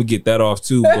I'm gonna get that off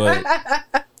too.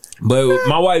 But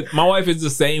my wife is the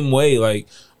same way. Like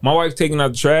my wife taking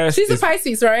out the trash. She's a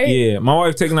Pisces, right? Yeah, my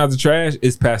wife taking out the trash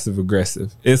is passive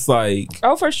aggressive. It's like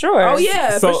Oh, for sure. Oh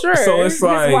yeah, so, for sure. So it's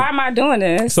like Why am I doing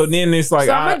this? so then it's like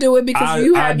So I'ma do it because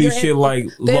you have I do your- shit like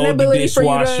the load the inability for you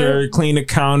to- dishwasher, clean the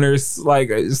counters.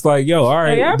 Like it's like, yo, all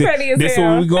right, Y'all petty as this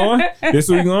hell. where we going? This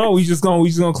where we going? We just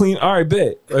gonna clean. All right,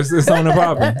 bet. It's on the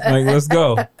problem. Like let's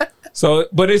go. So,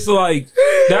 but it's like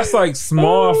that's like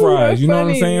small fries. You know what I'm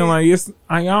funny. saying? Like it's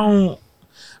I don't.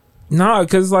 Nah,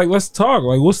 because it's like let's talk.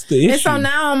 Like what's the issue? And so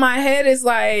now my head is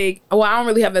like, well, I don't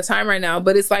really have the time right now,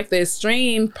 but it's like the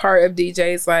extreme part of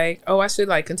DJ is like, oh, I should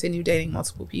like continue dating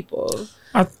multiple people.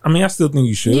 I mean, I still think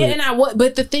you should. Yeah, and I would,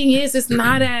 but the thing is, it's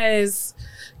not as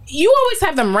you always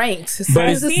have them ranked. So,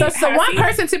 But so one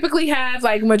person typically have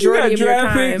like majority of your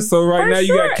time. So right For now you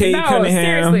sure. got Cade No,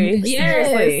 Cunningham. seriously. Yes,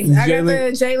 Seriously. I got the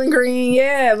Jalen Green.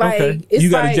 Yeah, like Okay. it's You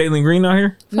got like, a Jalen Green out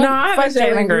here? No, I have a Fuck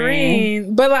Jalen Jalen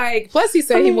Green. But like, plus he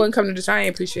said he wouldn't come to the show. I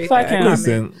appreciate Fuck that. him.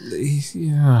 Listen,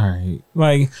 yeah, all right.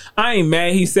 Like I ain't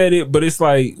mad he said it, but it's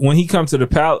like when he comes to the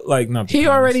pal, like not the He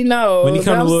Palace. already knows. When he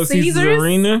comes to Little Caesars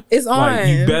Arena, it's like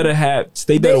you on. better have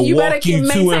they better You better walk you keep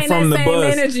to and maintain from the that same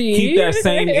bus. energy. Keep that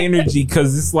same energy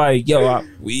because it's like yo,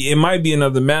 it might be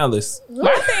another Malice.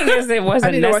 My thing is, it I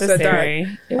wasn't need to watch that necessary.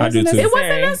 It I do wasn't too. It wasn't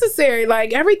necessary. necessary.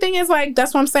 Like everything is like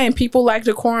that's what I'm saying. People like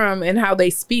decorum and how they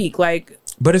speak. Like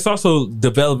But it's also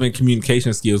developing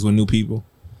communication skills with new people.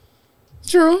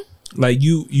 true. Like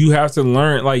you have to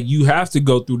learn. Like you have to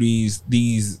go through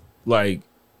these like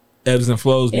ebbs and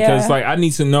flows because Yeah. like I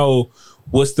need to know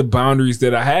what's the boundaries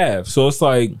that I have. So it's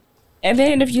like And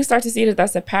then if you start to see that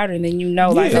that's a pattern, then you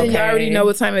know, like, Yeah. okay. Then you already know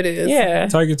what time it is. Yeah.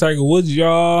 Tiger Woods,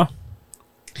 y'all.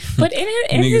 But in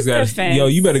his defense, yo,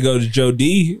 you better go to Joe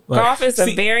D. Like, golf is a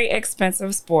see, very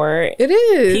expensive sport. It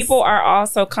is. People are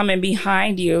also coming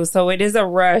behind you, so it is a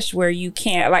rush where you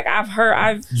can't. Like I've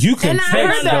you can and I text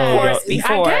heard that. though. course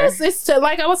before. I guess it's to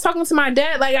like I was talking to my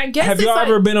dad. Like I guess Have it's y'all like,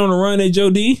 ever been on a run at Joe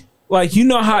D? Like you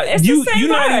know how It's the you same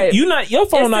not vibe. you not your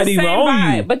phone it's not the even same on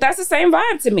vibe, you. but that's the same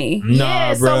vibe to me. Nah,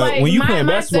 Yeah, bro. so like when you my playing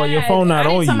basketball, your dad, phone not I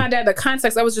on didn't tell you. my dad the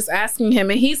context. I was just asking him,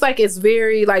 and he's like, it's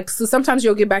very like. So sometimes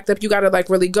you'll get backed up. You gotta like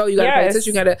really go. You gotta pay Yes.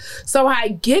 attention. You gotta. So I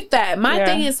get that. My Yeah.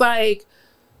 thing is like,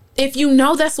 if you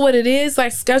know that's what it is,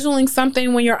 like scheduling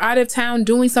something when you're out of town,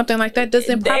 doing something like that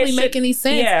doesn't It probably should- make any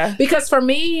sense. yeah. Because for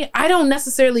me, I don't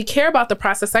necessarily care about the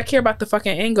process. I care about the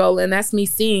fucking end goal, and that's me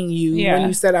seeing you Yeah. when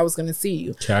you said I was gonna see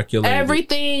you. Calculated.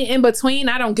 Everything in between,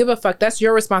 I don't give a fuck. That's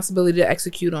your responsibility to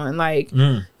execute on. Like,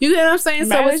 Mm. you get what I'm saying? So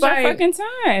Manage it's your like, fucking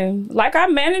time, like I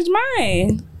manage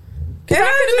mine. Cause and I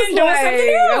could have been I'm doing just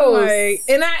something like- I'm else. like-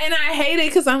 and I hate it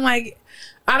because I'm like,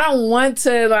 I don't want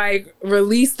to like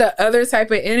release the other type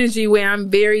of energy where I'm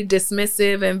very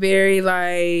dismissive and very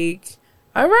like,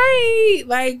 all right,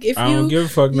 like if I you don't give a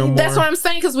fuck no more. That's what I'm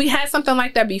saying because we had something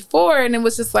like that before, and it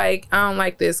was just like, I don't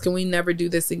like this. Can we never do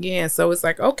this again? So it's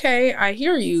like, okay, I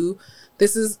hear you.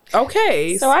 This is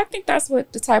okay. So I think that's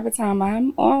what the type of time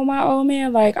I'm on my old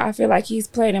man. Like I feel like he's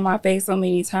played in my face so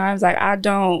many times. Like I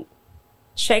don't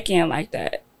check in like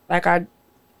that. Like I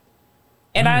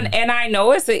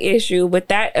know it's an issue, but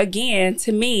that again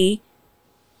to me,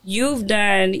 you've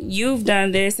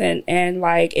done this and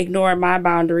like ignore my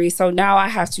boundaries. So now I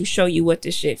have to show you what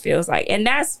this shit feels like, and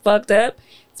that's fucked up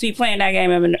to be playing that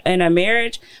game in a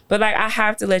marriage. But like I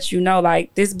have to let you know,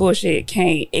 like this bullshit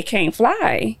can't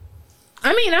fly.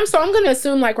 I mean, I'm going to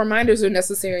assume like reminders are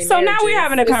necessary. in So now we're marriages.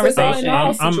 having a It's just all conversation. in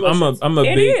all I'm a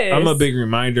It big is. I'm a big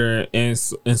reminder and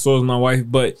so is my wife,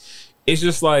 but it's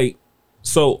just like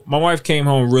so my wife came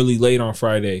home really late on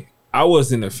Friday. I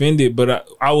wasn't offended, but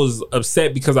I was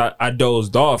upset because I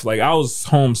dozed off. Like I was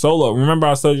home solo. Remember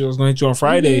I told you I was gonna hit you on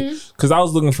Friday because I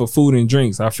was looking for food and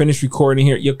drinks. I finished recording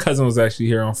here. Your cousin was actually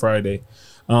here on Friday.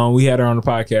 We had her on the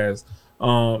podcast.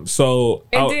 So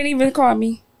It didn't even call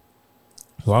me.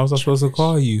 why was I supposed to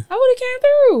call you? I would have came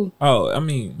through. Oh, I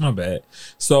mean, my bad.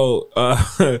 So,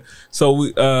 so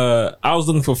we, I was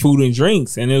looking for food and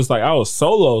drinks, and it was like I was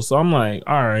solo. So I'm like,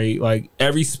 all right, like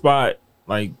every spot,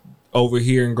 like over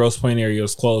here in Grosse Pointe area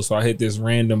was closed. So I hit this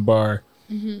random bar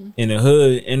in the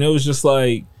hood, and it was just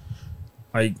like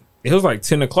it was like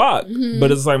 10 o'clock.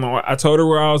 But it's like I told her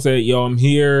where I was at. Yo, I'm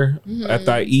here.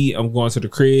 After I eat, I'm going to the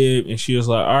crib, and she was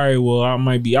like, all right, well, I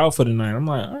might be out for the night. I'm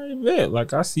like, all right, bet.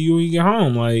 Like I see you when you get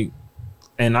home. Like,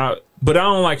 but I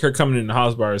don't like her coming in the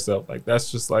house by herself. Like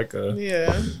that's just like a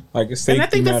safety And I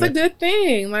think that's matter. a good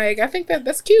thing. Like I think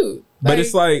that's cute. But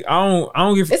it's like I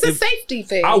don't give. It's a safety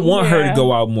thing. I want her to Yeah.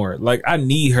 go out more. Like I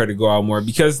need her to go out more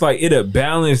because like it'll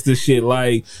balance the shit.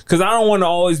 Like because I don't want to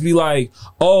always be like,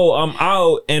 oh, I'm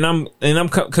out and I'm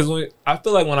because I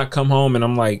feel like when I come home and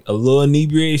I'm like a little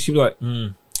inebriated, she be like,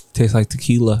 tastes like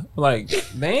tequila. I'm like,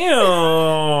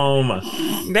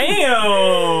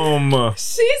 damn.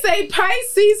 She's a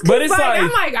Pisces. But it's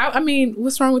I'm like, I mean,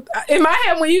 what's wrong with in my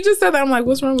head when you just said that? I'm like,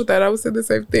 what's wrong with that? I would say the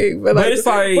same thing. But like, it's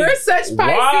like, we're such Pisces.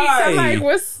 why? I'm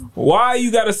like, Why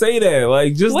you gotta say that?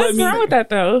 Like, just let What's me. wrong with that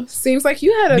though? Seems like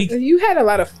you had a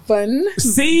lot of fun.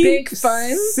 See, big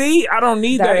fun. See, I don't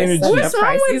need that, That is energy. such What's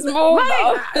wrong Pisces with move,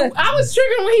 like, I was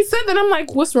triggered when he said that. I'm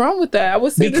like, what's wrong with that? I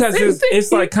would say Because the same thing.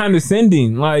 it's like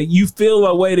condescending. Like you feel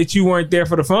a way that you weren't there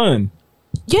for the fun.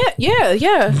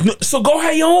 yeah. So go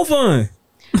have your own fun.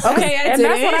 Okay, I And did.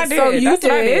 that's what I did. So you That's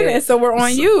what I did, did. and so we're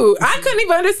on you. I couldn't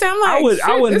even understand. Like,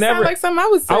 I would this never- sound like something I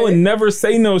would say. I would never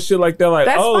say no shit like that. Like,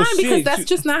 That's oh fine shit, because that's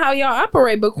just not how y'all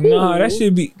operate. But cool. no, that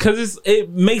should be because it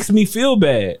makes me feel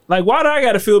bad. Like, why do I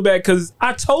got to feel bad? Because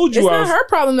I told you It's I not was. her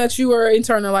problem that you were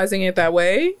internalizing it that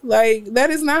way. Like that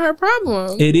is not her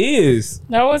problem. It is.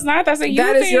 No, it's not. That's a you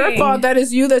That is your thing. fault. That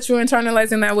is you that you're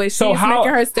internalizing that way. She's So how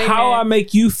making her statement. how I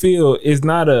make you feel is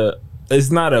not a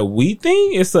we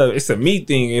thing. It's a me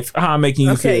thing. If how I'm making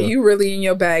you okay, feel. you really in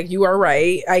your bag. You are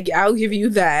right. I'll give you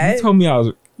that. You told me I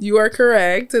was. You are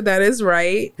correct. That is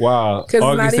right. Wow. Because it's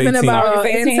not August even 18th. about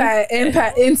August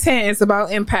 18th. intent. It's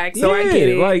about impact. So I get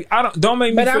it. Like don't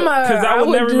make me But feel because I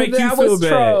would never do make that. you I feel was bad.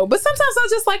 troll. But sometimes I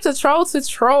just like to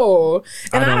troll.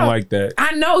 And I don't like that.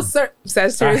 I know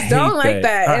Sagittarius I hate don't like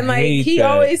that. that. I And like hate he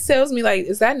that. always tells me like,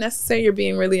 is that necessary? You're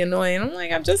being really annoying. I'm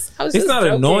like, I was just It's not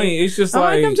joking. annoying. It's just I'm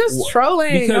like, like I'm just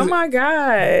trolling. because- Oh my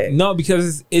God. No,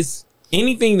 because it's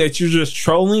anything that you're just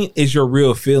trolling is your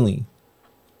real feeling.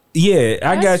 Yeah,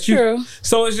 I got That's you. true.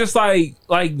 So it's just like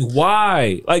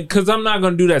why? Like, cause I'm not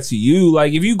gonna do that to you.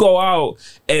 Like, if you go out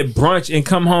at brunch and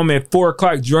come home at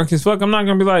 4:00 drunk as fuck, I'm not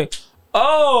gonna be like,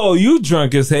 oh, you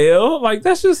drunk as hell. Like,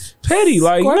 that's just petty.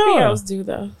 Like, no. Scorpios do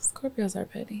though. Scorpios are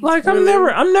petty. Like, Really?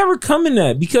 I'm never coming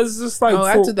that because it's just like, Oh,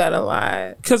 I do that a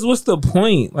lot. because what's the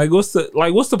point? Like, what's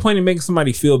the point of making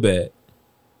somebody feel bad?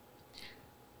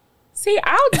 See,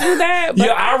 I'll do that. But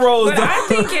Yeah, I rose But I up.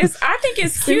 think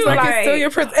it's Seems cute. like, Like, it's still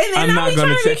your person. And then I'm I'll not be gonna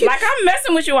trying to be check- cute. like I'm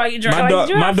messing with you while you drink. My Like, dog,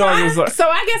 you my have dog fun? is like, So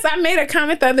I guess I made a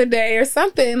comment the other day or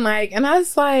something like, and I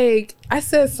was like, I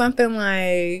said something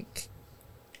like,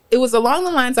 it was along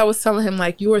the lines I was telling him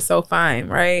like, you are so fine,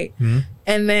 right?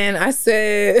 And then I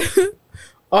said,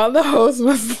 all the hoes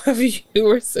must love you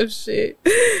or some shit.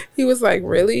 He was like,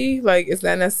 really? Like, is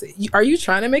that necessary? Are you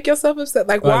trying to make yourself upset?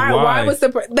 Like, why? why? Why was the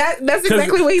that's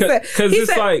exactly what he said. Because He it's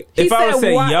said- like, he if I would said,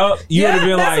 say why- yup, you would have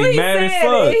been that's what like he mad as said.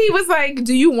 fuck. And he was like,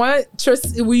 "Do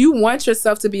you want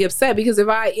yourself to be upset? Because if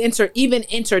I even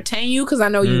entertain you, because I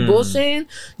know you bullshitting,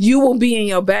 you will be in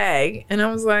your bag." And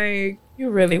I was like, You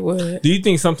really would. Do you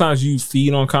think sometimes you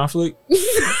feed on conflict?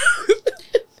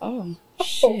 Oh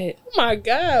shit. "Oh my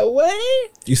God, what?"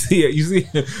 You see it. You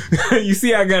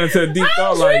see. I got into a deep I'm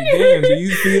thought. Like, triggered. damn, do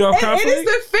you feed off It conflict? is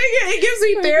the figure. It gives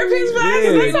me therapist vibes. Yeah,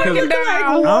 And it's like, 'cause you're like,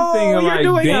 I'm whoa, thinking you're like,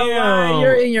 doing a lot. damn.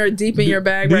 You're in your deep in your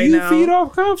bag do right you now. feed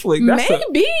off conflict?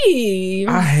 Maybe.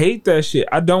 I hate that shit.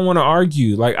 I don't want to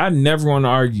argue. Like, I never want to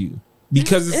argue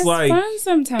because it's like fun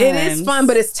sometimes. It is fun,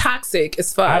 but it's toxic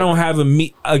as fuck. I don't have a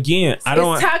meat again. I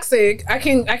don't. It's toxic. I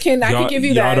can give you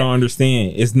y'all that. don't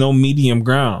understand. It's no medium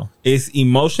ground. It's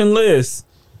emotionless,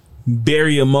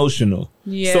 very emotional.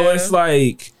 Yeah. So it's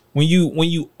like when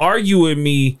you argue with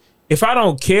me, if I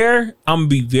don't care, I'm gonna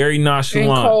be very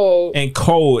nonchalant And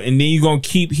cold. and then you're gonna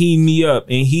keep heating me up,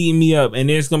 and then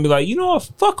it's gonna be like, you know what,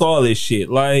 fuck all this shit.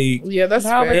 Like, Yeah, that's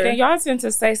No, but fair. then y'all tend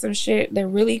to say some shit that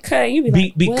really cut. You be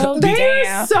like, well, They're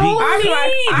damn. so mean. I be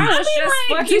like, I was I be just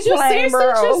like, fucking did you playing, seriously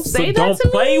bro. just say so that don't to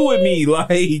play me? with me.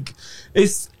 Like,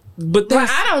 it's but But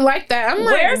that's I don't like that. I'm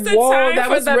Where's like, the whoa, time that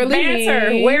for was the really banter?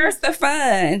 mean. Where's the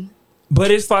fun? but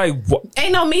it's like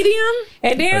Ain't no medium?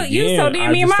 And then Again, I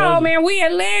me and just my told old you. man, we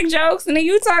had leg jokes, and then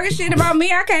you talking shit about me.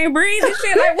 I can't breathe and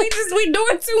shit. Like we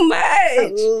doing too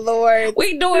much. Lord.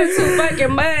 We doing too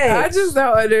fucking much. I just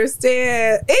don't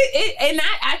understand it, and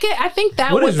I think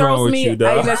that What what is wrong throws with me. you,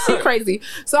 dog? That shit crazy.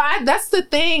 So that's the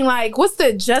thing. Like, what's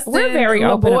the Justin We're very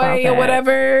open about LaBoy or that.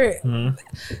 whatever?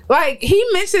 Mm-hmm. Like he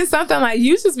mentioned something like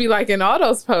you just be like in all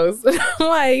those posts.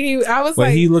 Like I was but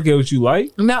like, he look at what you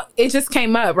like. no, it just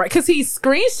came up right because he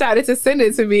screenshotted to send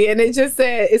it to me, and it said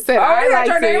oh, I you got liked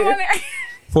your name it. on there.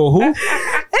 For who? And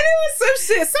it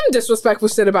was some disrespectful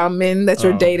shit about men that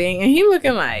you're Oh. dating. And he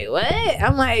looking like, what?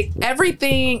 I'm like,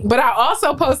 everything. But I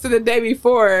also posted the day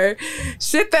before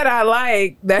shit that I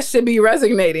like that should be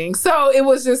resonating. So it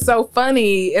was just so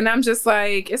funny. And I'm just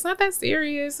like, it's not that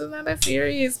serious. It's not that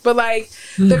serious. But like,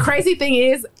 the crazy thing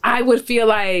is, I would feel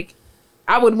like,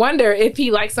 I would wonder if he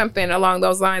liked something along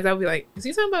those lines. I would be like, is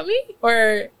he talking about me?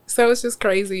 Or, so it's just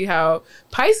crazy how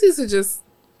Pisces are just,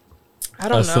 I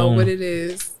don't know Assume. what it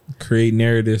is. Create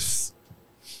narratives.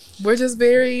 We're just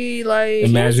very like,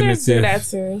 Imaginative. Do that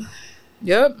too.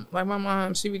 yep. Like my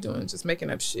mom, she be doing just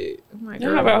making up shit. I'm like,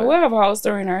 We'll have a whole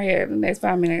story in our head in the next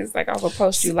 5 minutes. Like I'll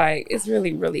post you. Like it's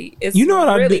really, it's You know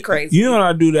what really I do? crazy. You know what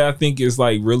I do that I think is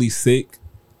like really sick.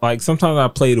 Like sometimes I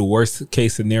play the worst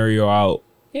case scenario out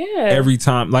Yeah. every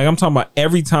time. Like I'm talking about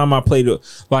every time I play the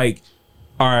like.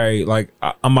 All right, like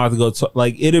I'm about to go.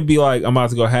 Like it'll be like I'm about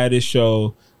to go have this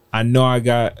show. I know I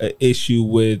got an issue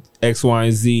with X, Y,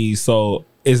 and Z, so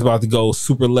it's about to go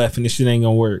super left, and this shit ain't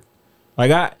gonna work. Like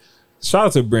shout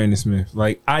out to Brandon Smith.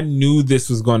 Like, I knew this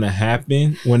was going to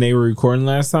happen when they were recording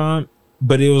last time,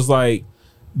 but it was like,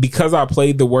 because I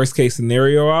played the worst case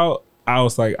scenario out, I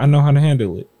was like, I know how to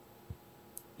handle it.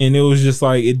 And it was just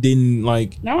like, it didn't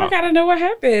like. Now I gotta know what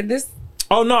happened.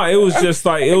 Oh no, it was just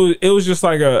like it was just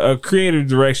like a creative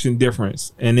direction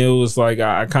difference, and it was like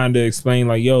I kind of explained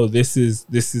like, yo, this is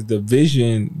the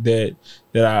vision that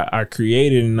I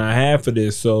created and I have for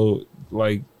this, so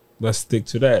like let's stick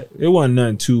to that. It wasn't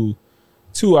nothing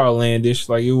too outlandish,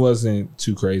 like it wasn't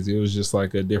too crazy. It was just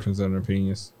like a difference in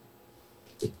opinions.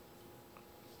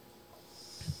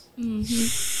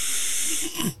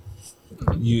 Mm-hmm.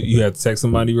 You had to text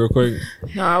somebody real quick?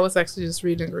 No, I was actually just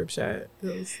reading a group chat.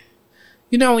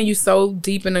 You know when you so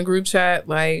deep in a group chat,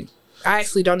 like I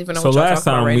actually don't even know what y'all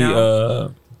talking about right now. So last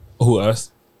time who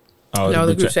us? Oh, no,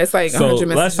 the group chat. It's like 100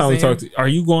 messages. Last time we talked, are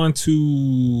you going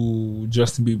to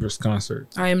Justin Bieber's concert?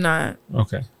 I am not.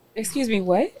 Okay. Excuse me,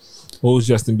 what? What was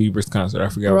Justin Bieber's concert? I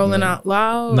forgot. Rolling Out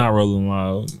Loud? Not Rolling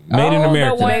Loud. Made in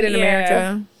America. Made in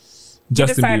America.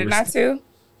 Justin decided Bieber's. not to?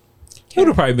 It would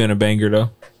have probably been a banger though.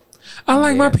 I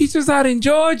like my peaches out in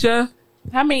Georgia.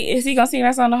 How many is he gonna sing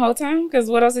that song the whole time? Because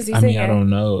what else is he singing? I don't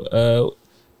know.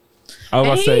 I was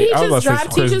about to say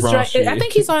Chris Brown shit. I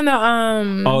think he's on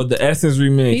the the Essence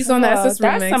remix. He's on the Essence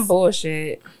remix. That's some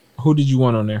bullshit. Who did you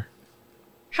want on there?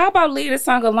 How about leave the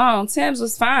song alone? Tim's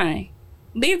was fine.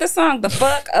 Leave the song the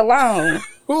fuck alone.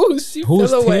 Ooh, she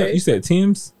Who's fell Tim? away. You said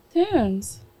Tim's?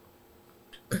 Tim's.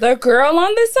 The girl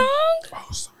on this song? Oh,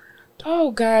 sorry.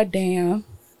 Oh goddamn.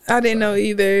 I didn't know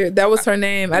either. That was her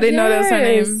name. I didn't know that was her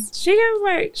name. She got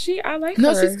like I like her.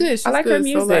 No, she's good. She's I like good. her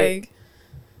music.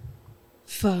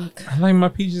 So, like, fuck. I like my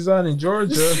peaches out in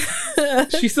Georgia.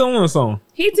 She's still on the song.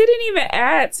 He didn't even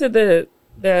add to the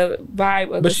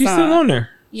vibe of But the she's song. still on there.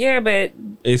 Yeah, but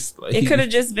It could have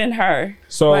just been her.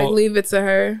 So like leave it to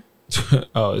her.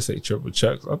 oh, it say Triple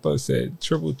Chucks. I thought it said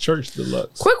Triple Church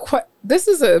Deluxe. This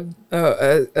is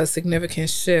a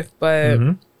significant shift, but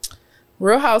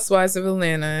Real Housewives of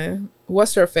Atlanta.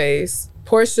 What's her face?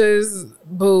 Portia's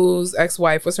boo's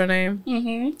ex-wife. What's her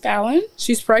name? Fallon.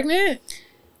 She's pregnant.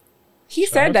 He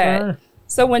said that.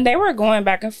 So when they were going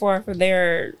back and forth for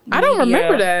their I don't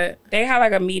remember that. They had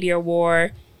like a media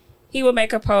war. He would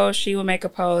make a post, she would make a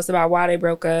post about why they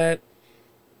broke up.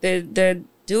 The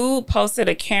dude posted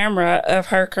a camera of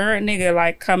her current nigga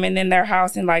like coming in their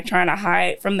house and like trying to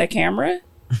hide from the camera.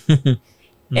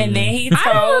 And then he told,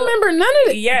 I don't remember none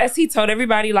of it. Yes, he told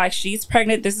everybody like she's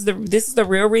pregnant. This is the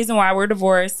real reason why we're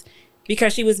divorced,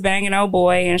 because she was banging old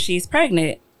boy and she's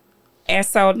pregnant. And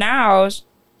so now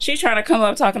she's trying to come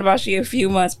up talking about she a few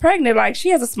months pregnant. Like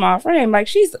she has a small frame. Like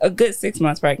she's a good 6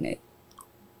 months pregnant.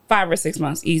 5 or 6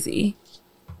 months easy.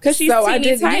 Cause she's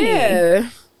tiny. Yeah.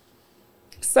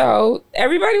 So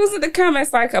everybody was in the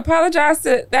comments like, apologize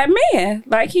to that man.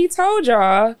 Like he told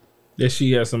y'all that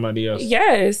she has somebody else.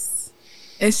 Yes.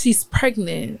 And she's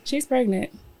pregnant. She's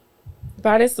pregnant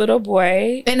by this little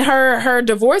boy. And her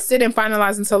divorce didn't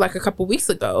finalize until like a couple weeks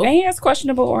ago. And he has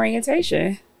questionable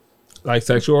orientation. Like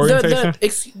sexual orientation?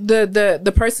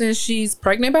 The person she's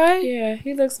pregnant by? Yeah,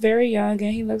 he looks very young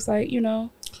and he looks like,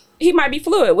 he might be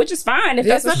fluid, which is fine if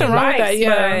that's what she likes. That,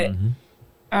 yeah.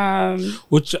 But,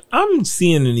 which I'm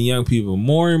seeing in the young people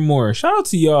more and more. Shout out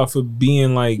to y'all for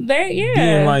being like,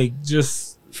 being like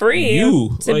just free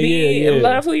you to like, be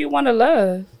love who you want to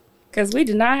love, because we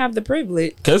did not have the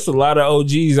privilege. Because a lot of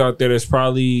OGs out there that's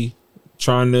probably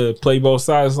trying to play both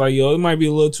sides. Like, yo, it might be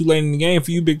a little too late in the game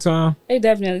for you, big time. They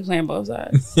definitely playing both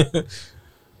sides.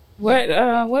 What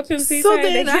Pimp C so said?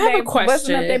 Then I have a question.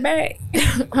 Busting up their back.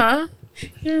 Huh?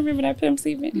 You remember that Pimp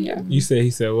C video? He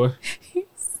said what? He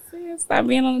said, stop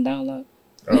being on the down low.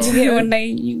 You get when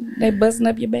they busting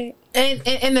up your back. And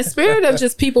in the spirit of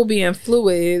just people being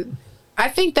fluid, I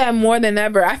think that more than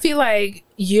ever, I feel like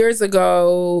years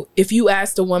ago, if you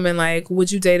asked a woman, like,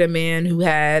 would you date a man who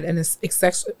had a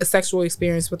sexual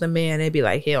experience with a man, they'd be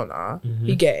like, hell nah,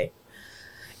 he gay.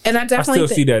 And I definitely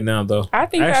see that now, though. I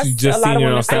think actually that's a lot of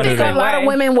women. I think a lot of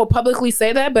women will publicly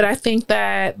say that, but I think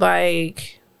that,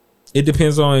 like, it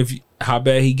depends on how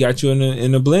bad he got you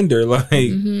in a blender,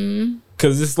 like.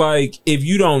 Cause it's like, if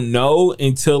you don't know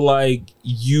until like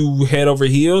you head over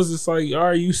heels, it's like,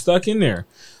 are you stuck in there?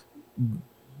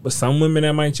 But some women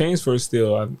that might change for it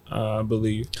still, I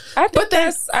believe. I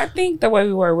think the way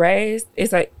we were raised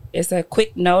is a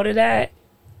quick no to that.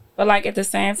 But like at the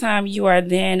same time, you are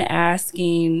then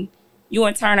asking you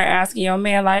in turn are asking your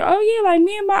man like, oh yeah, like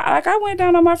me and I went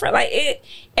down on my friend, like it,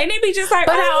 and it be just like,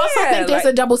 but I also think there's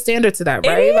a double standard to that,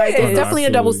 right? Like there's definitely a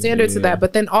double standard to that.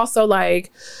 But then also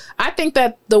like, I think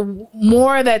that the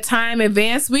more that time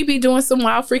advanced, we be doing some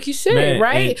wild freaky shit, Man,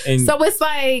 right? and so it's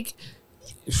like,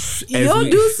 you'll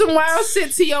do some wild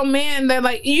shit to your man that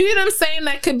like, you know what I'm saying,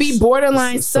 that could be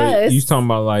borderline sus. You talking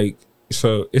about like,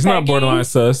 so it's not borderline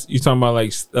sus. You talking about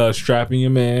like strapping your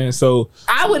man. So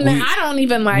I don't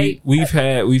even like. We've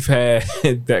had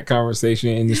that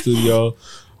conversation in the studio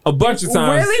a bunch of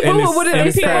times. Really? What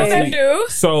did they do?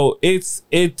 So it's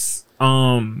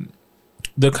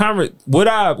what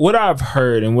I've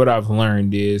heard and what I've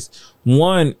learned is,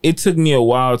 one, it took me a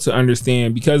while to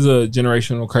understand because of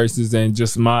generational curses and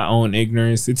just my own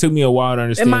ignorance. It took me a while to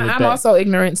understand. I'm also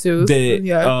ignorant too.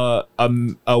 That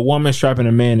a woman strapping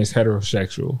a man is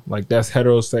heterosexual. Like that's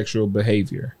heterosexual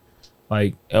behavior.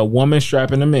 Like a woman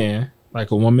strapping a man,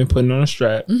 like a woman putting on a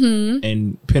strap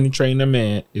and penetrating a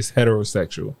man is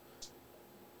heterosexual.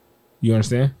 You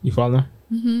understand? You follow?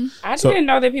 Mm-hmm. I didn't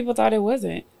know that people thought it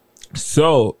wasn't.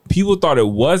 So people thought it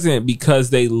wasn't because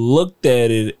they looked at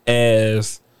it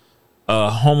as a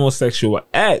homosexual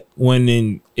act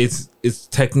when it's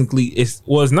technically it's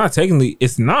not technically,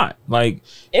 it's not. Like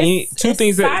two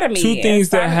things that happen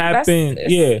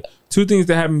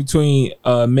between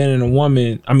a man and a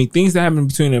woman. I mean, things that happen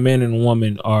between a man and a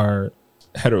woman are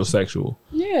heterosexual.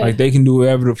 Yeah, like they can do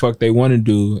whatever the fuck they want to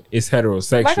do. It's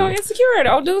heterosexual. Like on Insecure,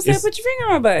 old dude said, "Put your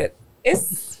finger on my butt."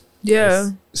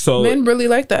 So men really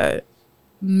like that.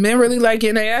 Men really like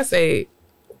getting their ass ate.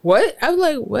 What? I was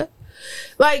like, what?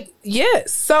 Like, yeah.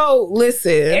 So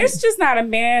listen, it's just not a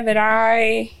man that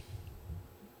I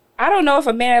don't know if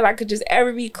a man like could just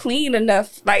ever be clean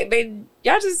enough. Like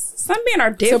some men are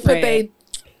different.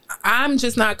 I'm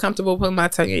just not comfortable putting my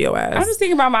tongue in your ass. I'm just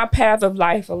thinking about my path of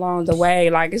life along the way.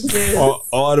 Like it's just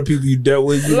all the people you dealt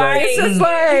with. Like it's just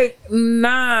like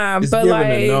nah, it's but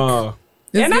like.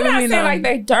 And I'm not saying like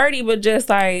they dirty, but just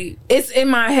like it's in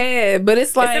my head. But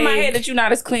it's like it's in my head that you're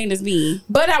not as clean as me.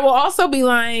 But I will also be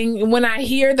lying when I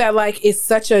hear that like it's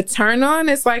such a turn on.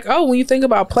 It's like, oh, when you think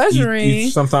about pleasuring, you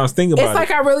sometimes think about it's like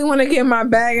I really want to get in my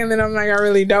bag, and then I'm like, I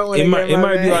really don't want to.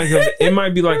 It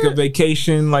might be like a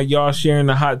vacation, like y'all sharing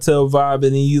the hot tub vibe, and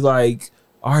then you like,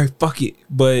 all right, fuck it.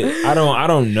 But I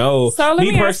don't know. So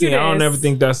me personally, I don't ever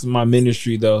think that's my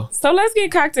ministry though. So let's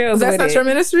get cocktails. That's not your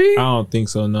ministry? I don't think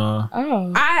so. No.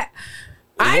 Oh.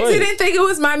 I didn't think it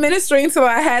was my ministry until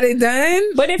I had it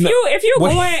done. But if you're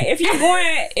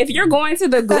going to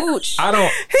the gooch, I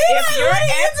don't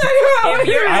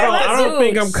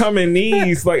think I'm coming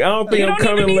knees. Like I don't think I'm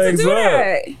coming legs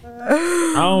up.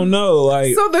 I don't know.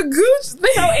 Like so the gooch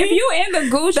thing. So if you in the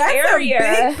gooch area,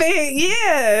 a big thing,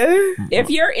 yeah. If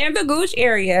you're in the gooch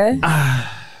area,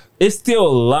 it's still a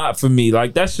lot for me.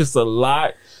 Like that's just a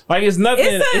lot. Like it's nothing.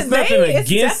 It's nothing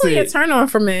against it. It's definitely a turn on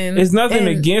for men. It's nothing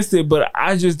against it, but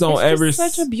I just don't ever.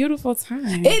 Such a beautiful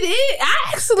time. It is.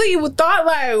 I actually thought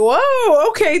like, whoa,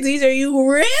 okay, DJ, you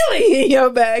really in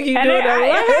your bag. You doing that?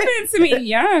 It happened to me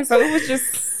young, so it was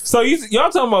just. So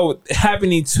y'all talking about what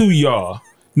happening to y'all,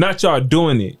 not y'all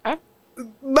doing it.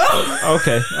 No.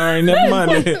 Okay. All right. Never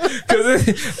mind. Because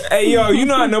hey, yo, you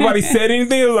know how nobody said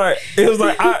anything. It was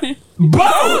like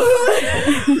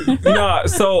both. No.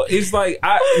 So it's like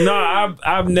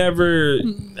I've never.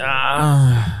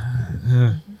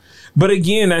 But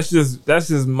again, that's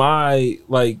just my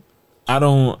like. I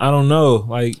don't know.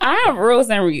 Like I have rules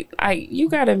and you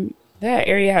gotta. That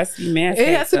area has to be manscaped.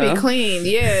 It has to be clean.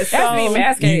 Yeah. So, it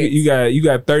has to be manscaped. You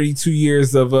got 32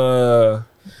 years of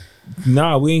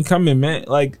Nah, we ain't coming, man.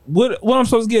 Like, what I'm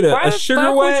supposed to get? A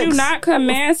sugar wax? Would you not come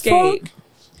manscaped?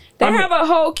 They have a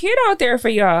whole kit out there for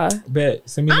y'all. Bet.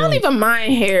 Send me I don't even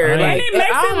mind hair. And it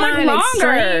makes it look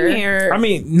longer. Hair. I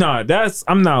mean, no,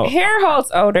 I'm not. Hair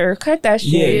holds odor. Cut that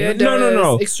shit. Yeah,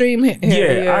 no. Extreme hair.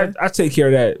 Yeah, I take care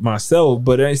of that myself,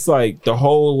 but it's like the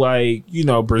whole like,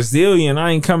 Brazilian.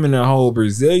 I ain't coming a whole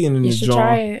Brazilian in the joint. You should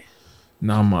try it.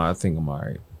 No, I think I'm all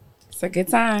right. It's a good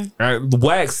time.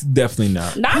 Wax, definitely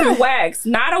not. Not a wax.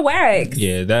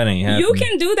 Yeah, that ain't happening. You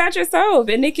can do that yourself,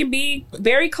 and it can be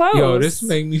very close. Yo, this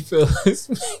make me feel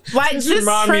like just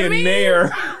remind me of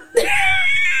Nair.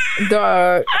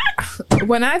 Dog,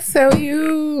 when I tell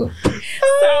you,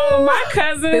 so my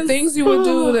cousins, the things you would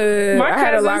do, I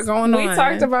had a lot going on. We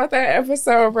talked about that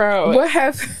episode, bro. What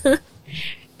happened?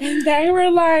 And they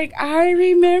were like, I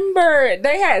remember.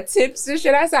 They had tips and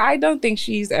shit. I said, I don't think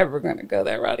she's ever going to go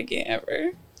that route again,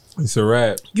 ever. It's a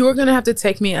wrap. You were gonna have to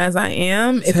take me as I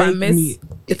am if I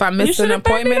miss an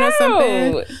appointment or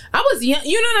something. I was young,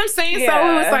 you know what I'm saying? So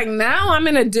it was like now I'm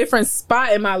in a different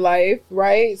spot in my life,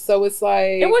 right? So it's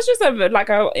like it was just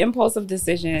a impulsive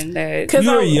decision that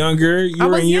you were younger. You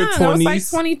were in your 20s. I was like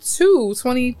 22,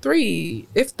 23,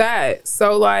 if that.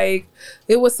 So like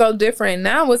it was so different.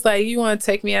 Now it's like you want to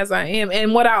take me as I am.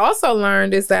 And what I also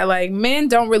learned is that like men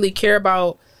don't really care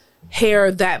about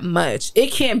hair that much.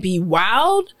 It can't be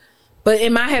wild. But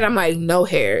in my head, I'm like, no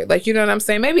hair. Like, you know what I'm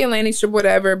saying? Maybe a landing strip,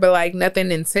 whatever, but like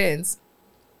nothing intense.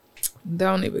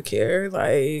 Don't even care.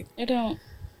 Like, it don't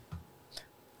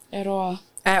at all.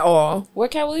 At all. What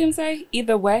Cat Williams say?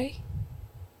 Either way.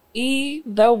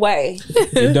 Either way.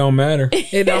 It don't matter.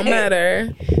 It don't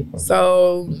matter.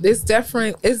 So it's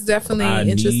definitely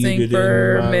interesting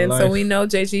for men. Life. So we know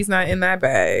JG's not in that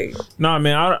bag. No,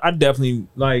 man, I definitely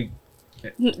like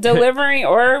delivering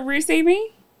or receiving.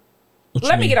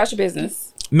 Let me get out your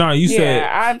business. No, you said.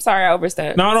 Yeah, I'm sorry, I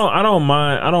overstepped. No, I don't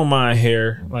mind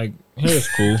hair. Like hair is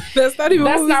cool. That's not even.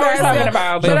 That's not what we're talking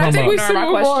about. But I think we should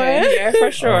move on. Yeah, for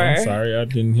sure. I'm sorry, I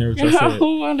didn't hear what you said. I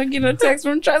want to get a text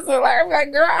from Tressa.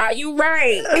 Like, girl, are you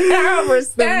right? I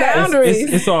overstepped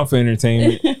boundaries. It's all for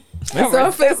entertainment. It's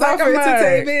all for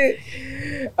entertainment.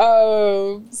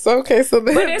 So okay, so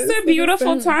but it's a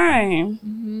beautiful time.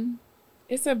 Mm-hmm.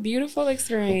 It's a beautiful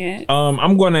experience.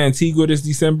 I'm going to Antigua this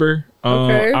December.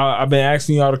 Okay. I've been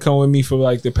asking y'all to come with me for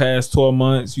like the past 12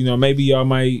 months. You know, maybe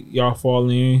y'all fall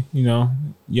in. You know,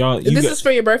 this is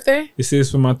for your birthday. This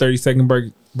is for my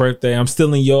 32nd birthday. I'm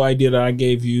still in your idea that I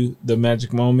gave you, the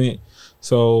magic moment.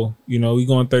 So you know, we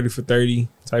going 30 for 30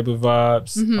 type of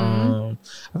vibes. Mm-hmm.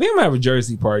 I think I'm gonna have a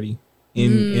Jersey party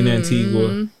in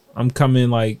Antigua. I'm coming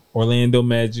like Orlando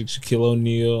Magic, Shaquille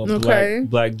O'Neal,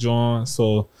 Black John.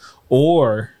 So.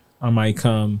 Or I might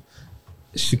come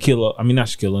not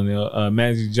Shaquille O'Neal,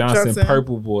 Magic Johnson,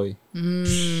 Purple Boy.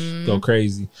 Go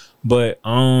crazy. But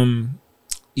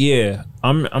yeah,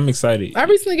 I'm excited. I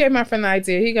recently gave my friend the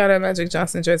idea. He got a Magic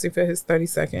Johnson jersey for his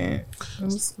 32nd. It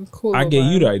was cool. I gave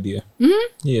you the idea.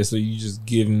 Mm-hmm. Yeah, so you just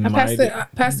give him my idea.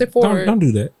 I passed it forward. Don't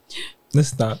do that.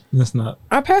 Let's not.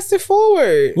 I passed it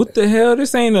forward. What the hell?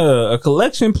 This ain't a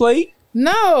collection plate.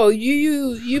 No,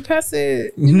 you pass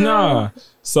it. Nah.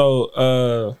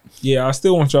 So yeah, I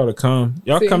still want y'all to come.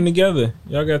 Y'all come together.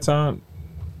 Y'all got time.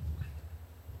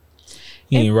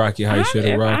 He ain't rock it how you should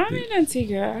have rocked it. I'm in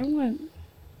Antigua.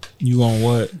 You on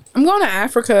what? I'm going to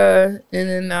Africa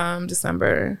in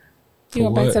December. You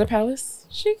going back to the palace?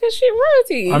 She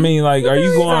royalty. I mean, like, are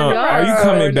you going? Are you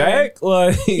coming back?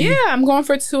 Like, yeah, I'm going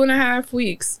for 2.5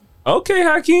 weeks. Okay,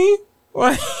 Hakeem.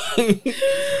 Like,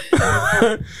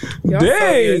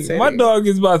 dang, my dog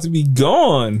is about to be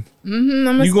gone. Mm-hmm.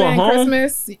 I'm gonna spend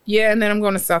Christmas. Yeah, and then I'm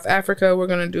going to South Africa. We're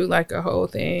gonna do like a whole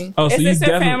thing. Oh, so is this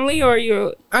your family or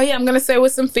you? Oh yeah, I'm gonna stay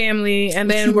with some family, and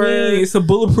then it's a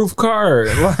bulletproof car,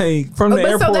 like from the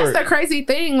airport. So that's the crazy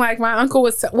thing. Like my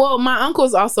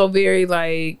uncle's also very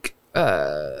like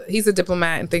he's a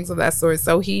diplomat and things of that sort.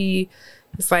 So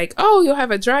it's like, oh, you'll have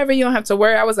a driver. You don't have to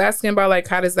worry. I was asking about like,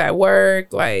 how does that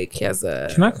work? Like, he has a.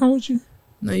 Can I come with you?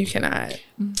 No, you cannot.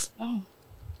 Oh,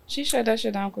 she shut that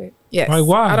shit down quick. Yes. Like,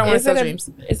 why? I don't want to sell dreams.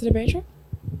 Is it a bad trip?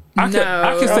 I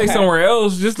can stay somewhere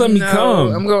else. Just let me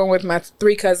come. I'm going with my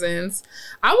 3 cousins.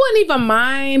 I wouldn't even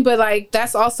mind, but like,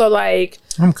 that's also like.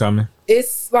 I'm coming.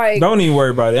 It's like. Don't even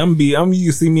worry about it.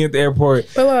 You see me at the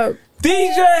airport. Pull up.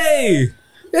 DJ!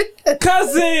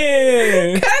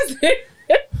 Cousin!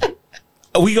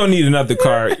 We gonna need another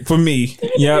car for me.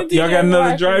 Yep, y'all got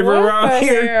another driver around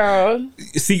here.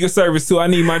 Secret Service too. I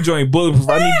need my joint bulletproof.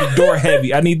 I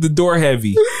need the door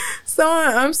heavy. So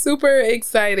I'm super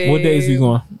excited. What days we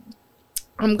going?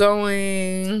 I'm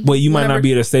going. Well, you might not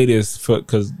be able to say this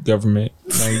because government.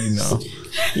 Like,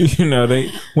 you know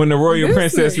they when the royal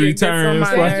princess returns.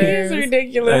 Like, it's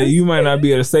ridiculous. You might not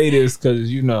be able to say this because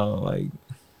he might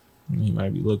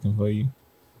be looking for you.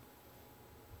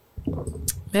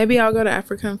 Maybe I'll go to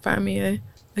Africa and find me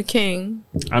a king.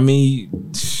 I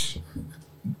mean,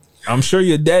 I'm sure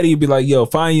your daddy would be like, yo,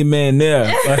 find your man there.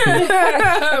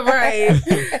 Right.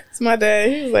 It's my dad.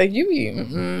 He was like,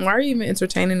 why are you even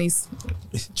entertaining these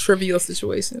trivial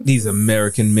situations? These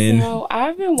American men. So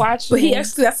I've been watching.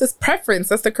 But that's his preference.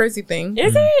 That's the crazy thing.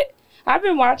 Is it? I've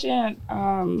been watching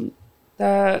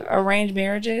the arranged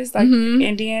marriages, like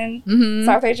Indian,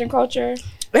 South Asian culture.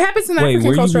 It happens in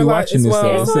African culture a lot as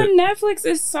well. It's on Netflix.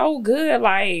 It's so good.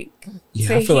 Like,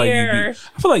 yeah, I feel like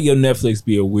your Netflix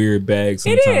be a weird bag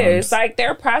sometimes. It is. Like,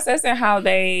 they're processing how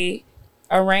they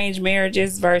arrange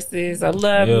marriages versus a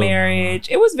love marriage.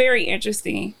 It was very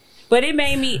interesting. But it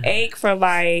made me ache for,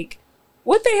 like,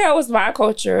 what the hell was my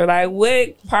culture? Like,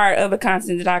 what part of the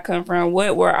continent did I come from?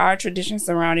 What were our traditions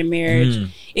surrounding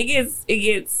marriage? It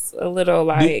gets a little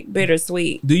like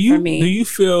bittersweet. Do you for me. do you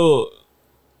feel,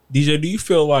 DJ? Do you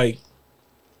feel like,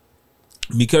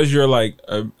 because you're like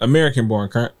American born,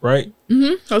 right?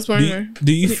 I was born here.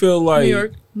 Do you feel like New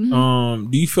York.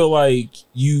 do you feel like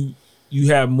you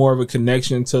have more of a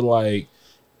connection to like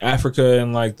Africa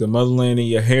and like the motherland and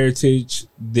your heritage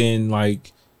than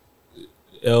like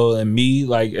Elle and me?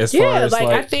 Like as far as like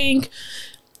I think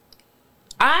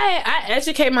I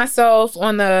educate myself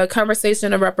on the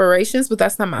conversation of reparations, but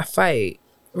that's not my fight,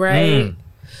 right?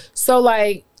 So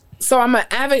I'm an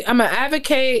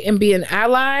advocate and be an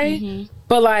ally,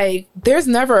 but like there's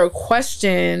never a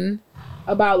question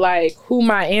about like who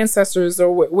my ancestors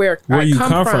or where I you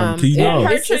come from. Do you know? And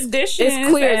her It's just- traditions, it's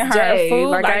clear and as her day. food,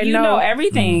 Like, I you know-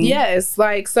 everything. Yes,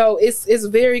 like so it's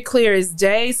very clear as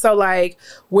day. So like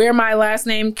where my last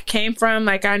name came from,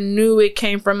 like I knew it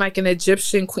came from like an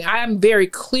Egyptian queen. I am very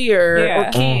clear Yeah.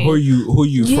 or king. who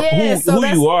you Yeah, so who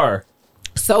that's- you are.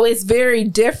 So it's very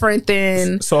different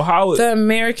than So how the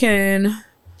American.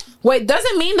 Wait,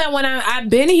 doesn't mean that when I've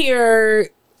been here,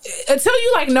 until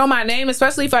you like know my name,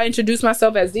 especially if I introduce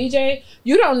myself as DJ,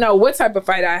 you don't know what type of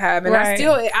fight I have, and Right.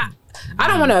 I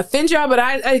don't want to offend y'all, but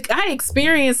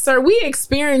we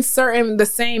experience certain the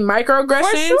same microaggressions.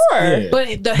 For sure. Yeah.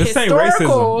 But the same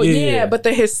historical, racism. Yeah. but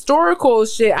the historical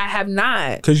shit I have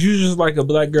not. Because you just like a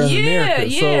black girl in America.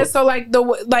 Yeah. So like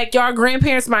y'all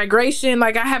grandparents' migration,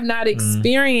 like I have not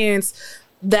experienced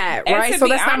that, And right? to So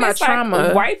be that's not my honest, like,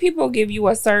 trauma. white people give you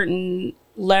a certain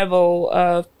level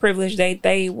of privilege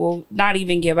they will not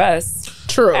even give us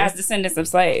True. as descendants of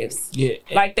slaves. Yeah.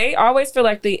 Like they always feel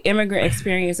like the immigrant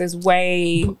experience is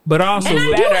way But also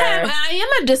And better. I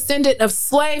am a descendant of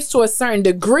slaves to a certain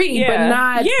degree, but Yeah.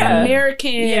 not Yeah.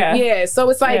 American. Yeah. Yeah. So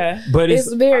it's like Yeah. But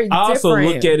it's very I also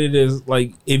different. look at it as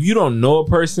like, if you don't know a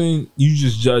person, you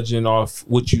just judging off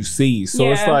what you see. So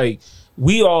it's Yeah. like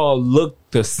we all look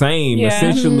the same Yeah.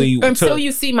 essentially until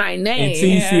you see my name. until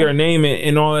you see her name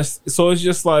and all that. So it's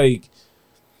just like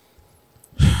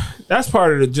that's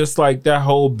part of the just like that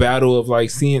whole battle of like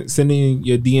sending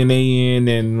your DNA in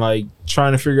and like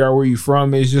trying to figure out where you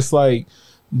from. It's just like,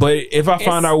 but if I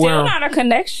find out where still I'm, not a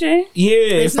connection. yeah,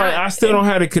 it's like not- I still don't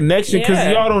have a connection because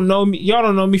Yeah. y'all don't know me. Y'all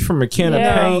don't know me from a can Yeah.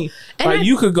 of paint. And Like I-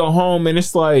 you could go home and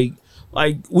it's like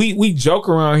we joke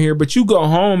around here, but you go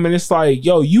home and it's like,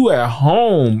 yo, you at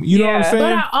home. You know what I'm Yeah. saying?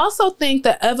 But I also think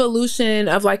the evolution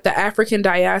of like the African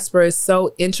diaspora is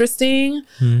so interesting.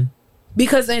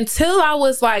 Because until I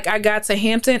was like, I got to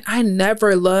Hampton, I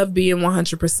never loved being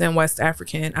 100% West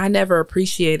African. I never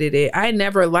appreciated it. I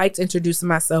never liked introducing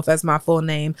myself as my full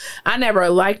name. I never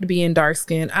liked being dark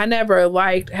skinned. I never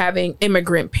liked having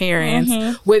immigrant parents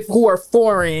who are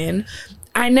foreign.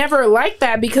 I never liked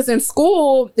that because in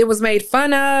school it was made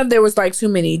fun of. There was like too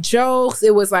many jokes.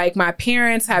 It was like my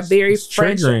parents have very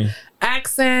French triggering.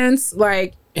 accents,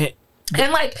 like.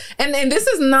 And this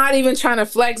is not even trying to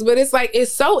flex, but it's like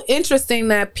it's so interesting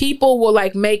that people will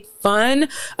like make fun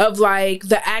of like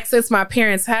the accents my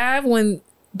parents have when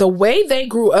the way they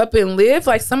grew up and lived,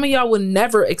 like some of y'all would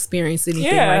never experience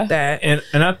anything Yeah. like that. And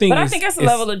I think But I think it's a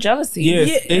level of jealousy.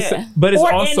 Yes, but it's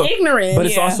Or also in ignorance. But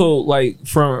it's Yeah. also like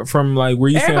from like where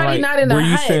you saying Everybody like not in a where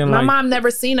you hut. saying My like mom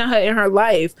never seen a hut in her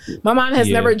life. My mom has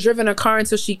Yeah. never driven a car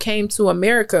until she came to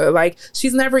America. Like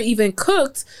she's never even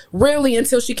cooked really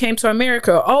until she came to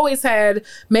America. Always had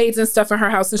maids and stuff in her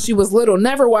house since she was little.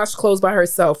 Never washed clothes by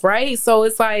herself, right? So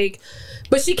it's like,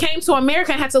 but she came to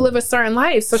America and had to live a certain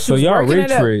life. So she so was y'all working rich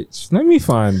it up. rich. Let me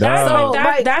find That's,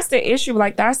 out. that's the issue.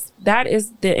 Like that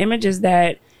is the images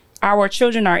that our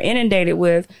children are inundated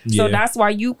with. So Yeah. that's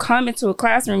why you come into a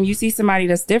classroom, you see somebody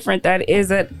that's different, that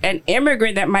is an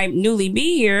immigrant that might newly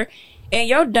be here, and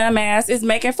your dumb ass is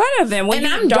making fun of them. When And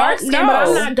you I'm dark skinned, but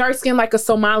I'm not dark skinned like a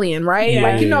Somalian, right? Yeah.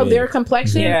 Like, you know, their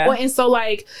complexion. Yeah. Well, and so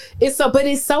like it's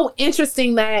so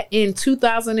interesting that in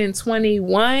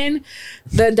 2021,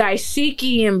 the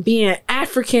daishiki and being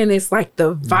African is like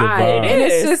the vibe. vibe. And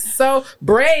it's It is. just so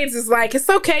braids is like, it's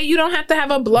okay, you don't have to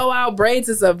have a blowout. Braids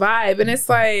is a vibe. And it's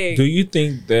like Do you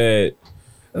think that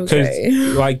because okay.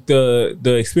 like the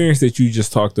experience that you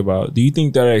just talked about, do you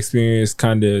think that experience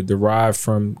kind of derived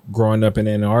from growing up in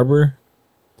Ann Arbor,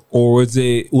 or was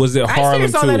it I Harlem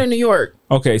experienced all that in too? New York.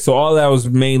 Okay, so all that was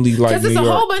mainly like Because New it's a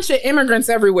York. whole bunch of immigrants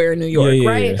everywhere in New York, Yeah, yeah,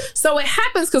 right? yeah. So it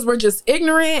happens because we're just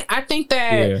ignorant. I think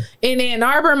that Yeah. in Ann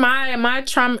Arbor, my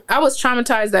trauma, I was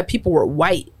traumatized that people were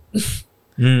white.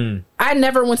 Mm. I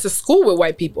never went to school with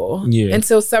white people Yeah.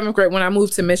 until 7th grade when I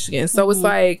moved to Michigan. So it's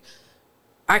like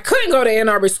I couldn't go to Ann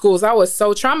Arbor schools. I was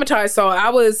so traumatized. So I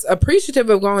was appreciative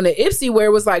of going to Ipsy, where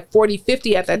it was like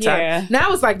 40-50 at that time. Yeah.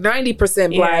 Now it's like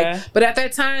 90% black. Yeah. But at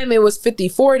that time, it was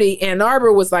 50-40. Ann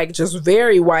Arbor was like just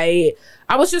very white.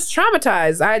 I was just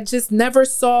traumatized. I just never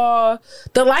saw...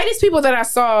 The lightest people that I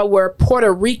saw were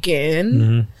Puerto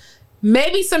Rican.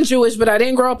 Maybe some Jewish, but I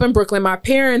didn't grow up in Brooklyn. My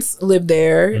parents lived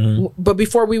there, but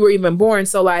before we were even born.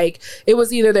 So like, it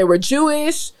was either they were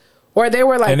Jewish... Or they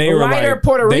were like lighter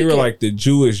Puerto Rican. They were like the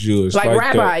Jewish. Like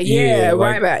rabbi,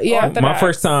 rabbi. Yeah. My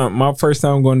first time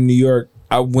going to New York,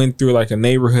 I went through like a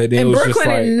neighborhood. In Brooklyn, just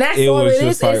like, and that's all it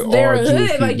is. Like it's their all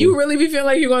hood. Like you really be feeling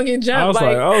like you're gonna get jumped. I was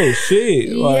like, oh shit.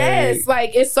 Yes,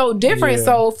 like it's so different. Yeah.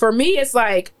 So for me, it's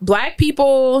like black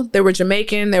people. They were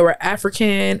Jamaican, they were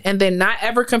African, and then not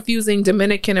ever confusing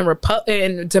Dominican and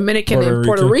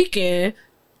Puerto Rican.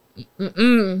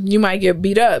 You might get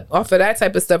beat up off of that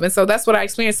type of stuff. And so that's what I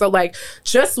experienced. So like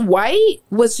just white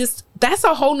was just, that's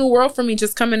a whole new world for me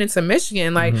just coming into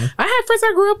Michigan. Like I had friends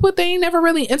I grew up with, they never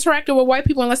really interacted with white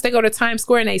people unless they go to Times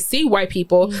Square and they see white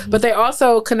people, but they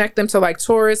also connect them to like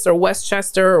tourists or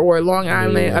Westchester or Long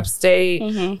Island,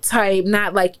 upstate type,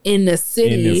 not like in the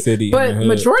city. But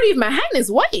majority of Manhattan is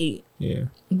white. Yeah.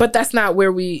 But that's not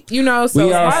where we, you know, so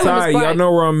we outside. Y'all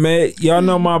know where I'm at. Y'all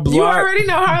know my block. You already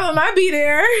know Harlem. I be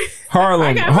there.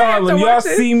 Harlem. Y'all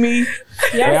see me?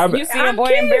 Yes, you see a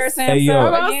boy embarrassing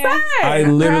himself again? I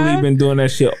literally been doing that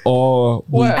shit all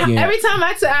weekend. Every time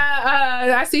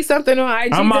I see something on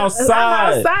IG, I'm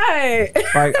outside.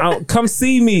 Like, come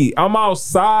see me. I'm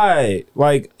outside.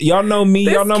 Like, y'all know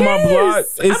me. Y'all know my block.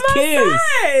 It's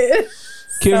kids.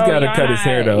 Kids gotta cut his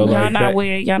hair though.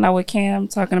 Y'all not with Cam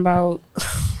talking about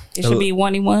it should be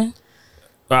 1-1.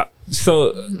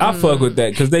 So I fuck with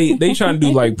that because they trying to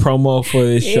do like promo for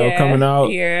this show coming out.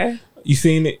 Yeah, you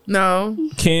seen it? No.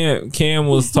 Cam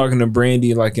was talking to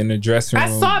Brandy like in the dressing room.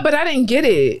 I saw it, but I didn't get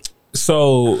it.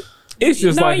 So it's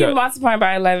just like you multiply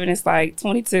by 11, it's like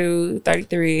 22,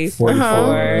 33,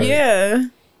 44. Yeah.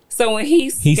 So when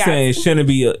he's saying it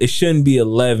shouldn't be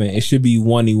 11. It should be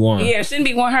 1-1. Yeah, it shouldn't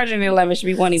be 111. It should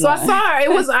be 1-1. So I saw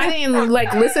her. I didn't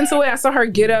like listen to it. I saw her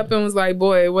get up and was like,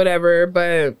 "Boy, whatever."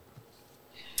 But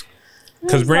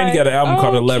because Brandy got an album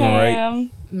called 11, right?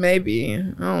 Maybe, I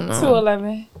don't know.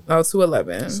 211. Oh,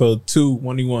 211. So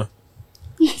 2-1-1.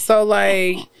 So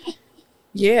like,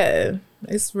 yeah,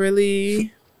 it's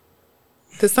really.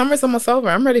 The summer's almost over.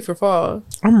 I'm ready for fall.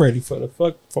 I'm ready for the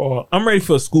fall. I'm ready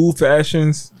for school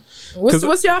fashions.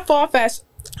 What's y'all fall fashion?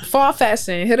 Fall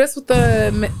fashion. Hit us with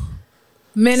the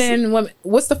men and women.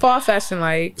 What's the fall fashion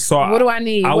like? So what do I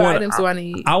need? What items do I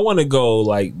need? I want to go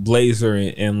like blazer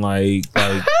and like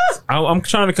I'm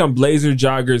trying to come blazer,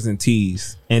 joggers, and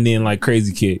tees, and then like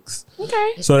crazy kicks.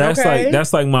 Okay. So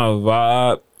that's like my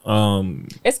vibe.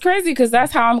 It's crazy because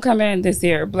that's how I'm coming in this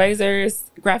year. Blazers,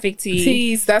 graphic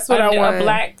tees. That's what I want. A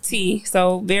black tee,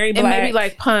 so very black. And maybe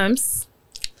like pumps.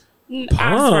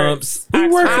 Pumps.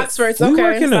 Oxfords. We Okay.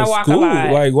 work in a school.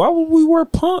 Like, why would we wear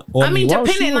pumps? I mean,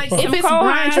 depending, like if it's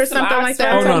brunch or something like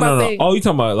that. Oh no. Oh, you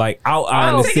talking about like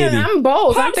out in the city? I'm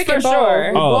bold. I'm thinking for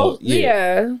sure. Oh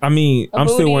yeah. I mean, I'm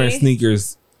still wearing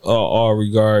sneakers. All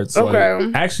regards. Okay.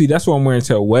 Like, actually, that's what I'm wearing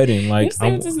to a wedding. Like, you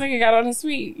see what this nigga got on his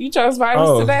suite? You chose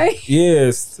violence today?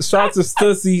 Yes. Shout out to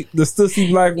Stussy, the Stussy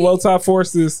Black Low Top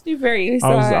Forces. You very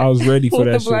I was ready for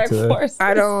that shit today.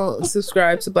 I don't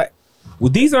subscribe to black.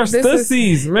 Well, these are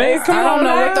Stussies, man. I don't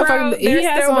know what the fuck. He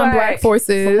has on Black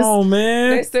Forces. Come on, man.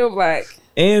 They're still black.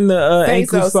 And the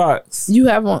ankle socks. You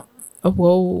have on.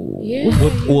 Whoa. Yeah.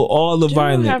 With all the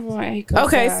violence.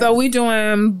 Okay, so we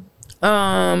doing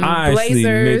I actually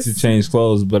meant to change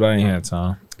clothes, but I ain't had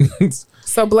time.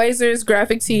 So blazers,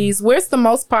 graphic tees. Where's the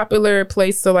most popular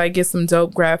place to like get some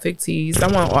dope graphic tees? I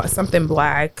want something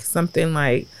black, something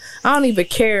like I don't even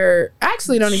care. I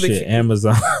actually don't even care.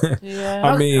 Amazon. Yeah.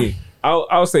 I mean,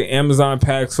 I would say Amazon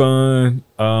PacSun.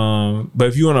 But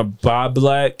if you want to buy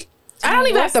black, I don't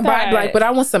even have to buy black, but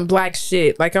I want some black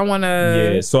shit. Like I want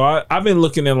to. Yeah. So I've been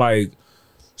looking at like.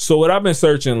 So what I've been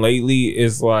searching lately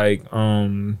is like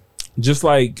just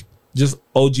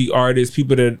OG artists,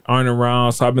 people that aren't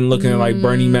around. So I've been looking at like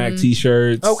Bernie Mac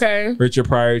t-shirts, Richard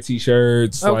Pryor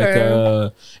t-shirts, like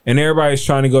and everybody's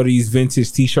trying to go to these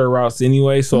vintage t-shirt routes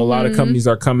anyway. So a lot of companies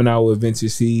are coming out with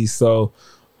vintage tees. So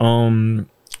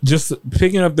just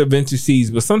picking up the vintage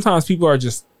tees, but sometimes people are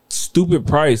just stupid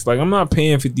price. Like I'm not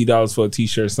paying $50 for a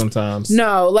t-shirt sometimes.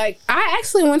 No, like I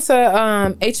actually went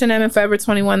to H&M and Forever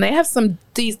 21. They have some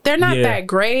tees. They're not that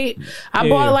great. I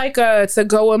bought like to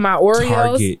go with my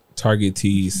Oreos. Target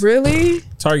tees. Really?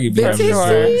 Target vintage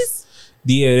tees?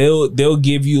 Yeah, they'll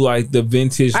give you like the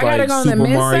vintage I gotta like go in the Super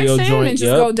men's Mario section joint. and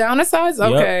just go down a size.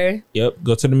 Okay, Yep.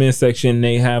 Go to the men's section.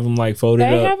 They have them like folded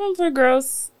They up. have them for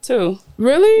girls too.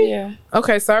 really? Yeah.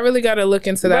 Okay, so I really got to look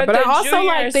into that. But But I the also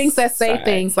like junior things that say side.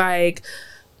 things like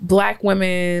Black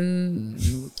women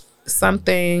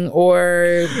something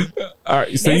or All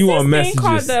right, so It's you want this thing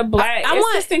called messages? the black. I it's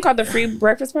want- this thing called the free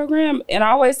breakfast program, and I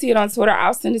always see it on Twitter.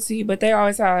 I'll send it to you, but they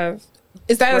always have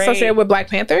is that Great. associated with Black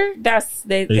Panther?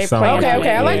 They they sound play like Okay, it.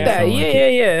 okay, I like Yeah, that. something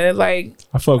like Yeah. Like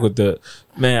I fuck with the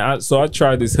man. So I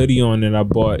tried this hoodie on that I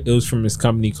bought. It was from this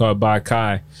company called By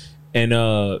Kai. And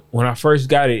when I first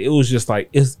got it, it was just like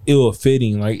it's ill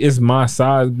fitting. Like it's my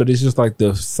size, but it's just like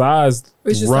the size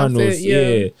It's just run don't was fit,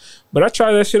 yeah. But I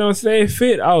tried that shit on today. It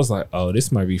fit. I was like, oh,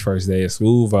 this might be first day of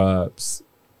school vibes.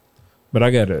 But I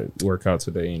gotta work out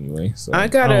today anyway. So I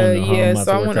gotta, don't know how I'm about so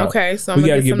to I work want, out. okay, so I'm We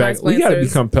gonna gotta get get some back. nice We gotta lancers.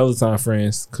 become Peloton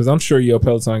friends because I'm sure your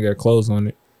Peloton got clothes on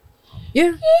it.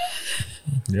 Yeah,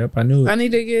 Yep, I knew it. I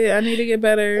need to get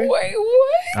better. Wait,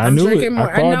 what? I I'm knew it. drinking more.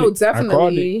 I called know, it.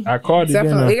 definitely. I called it.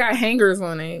 Definitely, it Didn't got hangers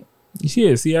on it. I?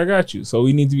 Yeah, see, I got you. So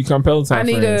we need to become Peloton I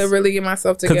need friends. to really get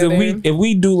myself Because together. if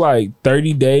we do like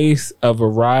 30 days of a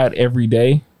ride every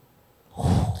day,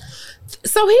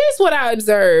 So here's what I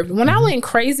observed when Mm-hmm. I went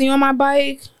crazy on my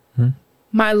bike.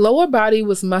 My lower body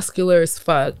was muscular as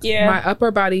fuck. Yeah. My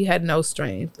upper body had no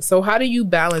strength. So how do you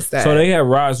balance that? so they have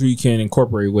rides where you can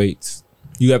incorporate weights.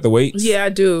 You got the weights? yeah, I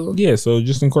do. Yeah, so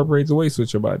just incorporate the weights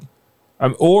with your body.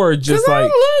 Or just I'm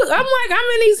like, I'm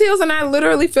in these heels and I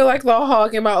literally feel like the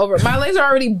Hulk in my my legs are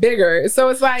already bigger. So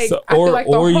it's like so, I feel like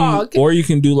the Hulk. or you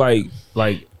can do like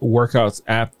workouts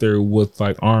after with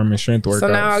like arm and strength workouts. So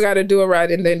now I got to do a ride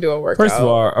and then do a workout. First of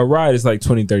all, a ride is like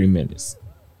 20-30 minutes.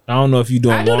 I don't know if you're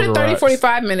doing I do longer the 30, rides.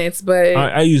 45 minutes, but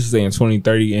I usually say in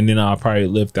 20-30 and then I'll probably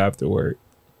lift afterward.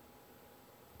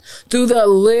 do the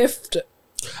lift.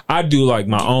 I do like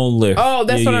my own lift. Oh,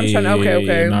 that's what I'm trying to-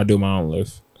 okay. And I do my own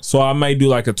lift. So I might do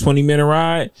like a 20-minute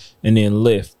ride and then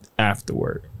lift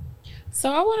afterward.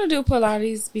 So I want to do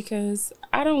Pilates because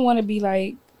I don't want to be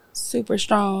like super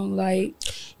strong. Like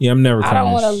Yeah, I'm never I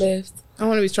don't want to coming. lift. I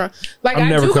want to be strong. Like I'm I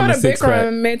never do go to coming six pack.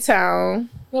 Bikram Midtown.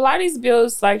 Pilates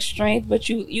builds like strength, but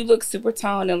you look super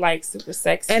toned and like super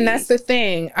sexy. And that's the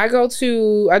thing. I do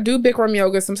Bikram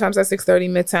yoga sometimes at 6:30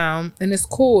 Midtown, and it's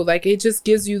cool. Like it just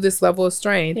gives you this level of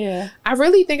strength. yeah, I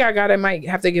really think I might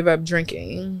have to give up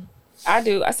drinking, I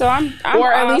do. So I'm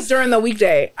or at off. least during the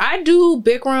weekday. I do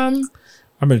Bikram,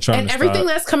 I've been trying and to everything stop.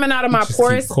 that's coming out of my Just keep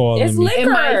pores calling It's me. lit- in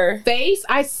my liquor. face,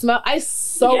 I smell. It's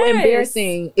so Yes.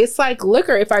 embarrassing. It's like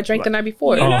liquor if I drank the night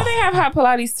before. You know Oh. they have hot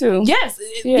Pilates too. Yes,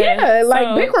 Yeah, yeah. Like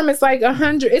so- Bikram is like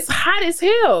 100. It's hot as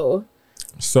hell.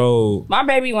 So My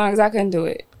baby one, because I couldn't do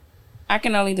it. I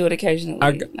can only do it occasionally.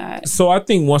 I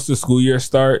think once the school year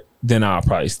start, then I'll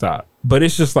probably stop. But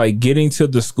it's just like getting to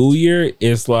the school year,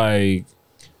 it's like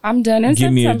I'm done in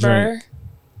Give me a September.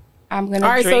 I'm gonna.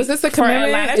 All right, so drink is this a for commitment?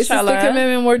 Atlanta Is this the Chella.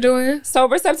 commitment we're doing?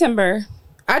 Sober September.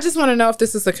 I just want to know if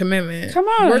this is a commitment. Come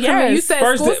on, We're coming. yes. You said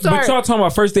first school day, but start. y'all talking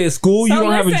about first day of school, you So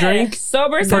don't have a listen, drink?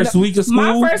 Sober First week of school?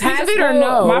 My first week Have of it or school-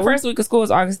 no? My first week of school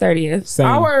is August 30th.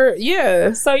 Same.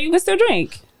 Yeah. So you can still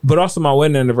drink. But also my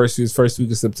wedding anniversary is first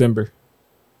week of September.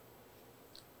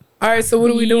 All right, so what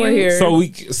are we doing here?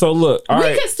 So look, all we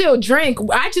right. can still drink.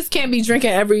 I just can't be drinking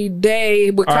every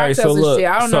day with All right, cocktails so look. and shit.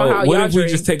 I don't so know how what y'all if we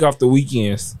drink. just take off the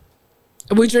weekends?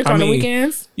 We drink I on the mean,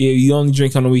 weekends. Yeah, you only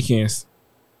drink on the weekends.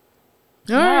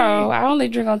 All right. No, I only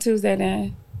drink on Tuesday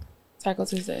then. Taco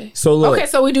Tuesday. So look, Okay,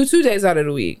 so we do 2 days out of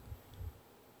the week.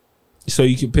 so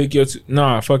you can pick your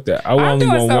nah, fuck that. I I'm only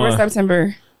doing want sober one.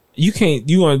 September. You can't.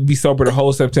 You want to be sober the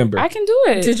whole September? I can do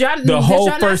it. Did y'all whole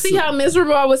not first- see how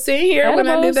miserable I was sitting here when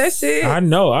I did that Edibles. shit? I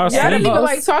know. I Y'all didn't see. even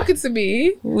like talking to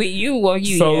me. you.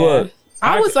 So Yeah. look,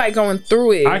 I was like going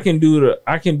through it. I can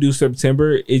do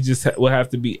September. It just will have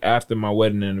to be after my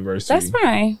wedding anniversary. That's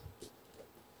fine.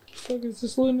 Fuck, it's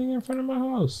just living in front of my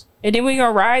house. And then we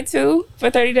gonna ride too for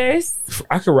 30 days.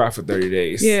 I could ride for 30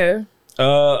 days. Yeah.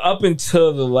 Up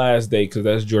until the last day, because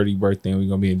that's Jordy's birthday, and we're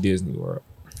gonna be in Disney World.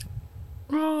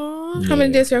 Aww. How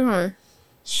many days y'all going?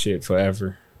 Shit,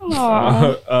 forever.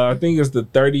 Aww. I think it's the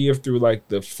 30th through like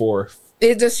the 4th.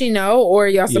 Does she know, or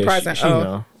y'all surprising? Yeah, she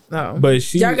know. No. But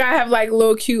she, Y'all gotta have like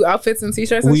little cute outfits and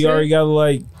t-shirts. And we shit? already got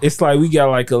like, it's like we got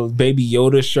like a baby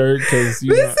Yoda shirt because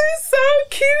you know. This is so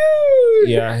cute.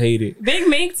 Yeah, I hate it. Big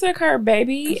Meek took her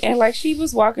baby and like she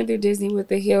was walking through Disney with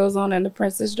the heels on and the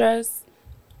princess dress.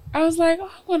 I was like, oh,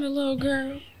 I want a little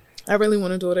girl. I really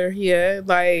want a daughter. Yeah,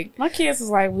 like My kids was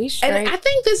like, we straight. and I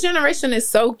think this generation is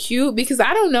so cute because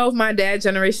I don't know if my dad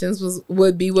generations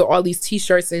would be with all these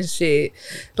t-shirts and shit.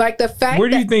 Like the fact Where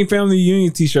do you that think family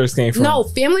reunion t-shirts came from? no,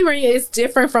 family reunion is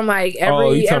different from like you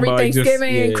every talking about, like, just-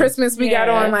 Thanksgiving, yeah. Christmas. We got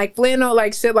Yeah. on like flannel,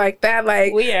 like shit like that.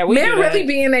 Like we men do that. really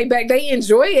be in their back. They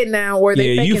enjoy it now, or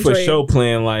they Yeah, fake you for enjoy it. sure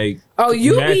playing like. Oh,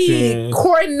 you matching. be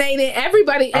coordinating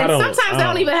everybody, and sometimes they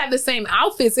don't even have the same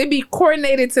outfits. It be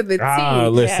coordinated to the T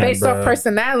Listen, based off bruh.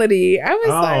 personality. I was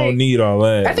I don't like, need all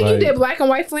that. I think like, you did black and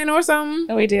white flannel or something.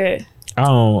 Oh, we did. I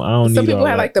don't Some need people all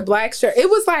had that. like the black shirt. It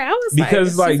was like I was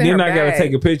Because like, like she's in then her I gotta bag.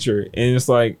 take a picture, and it's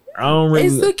like I don't really.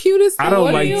 It's the cutest thing. I don't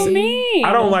What like do you to- mean?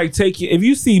 I don't like taking. If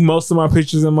you see most of my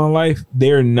pictures in my life,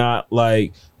 they're not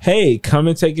like, "Hey, come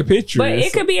and take a picture." But It's-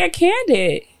 it could be a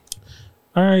candid.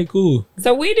 all right, cool.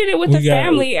 So we did it with We the got-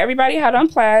 family. Everybody had on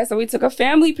plaid, so we took a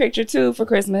family picture too for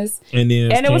Christmas, And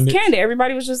then and it was candid. candid.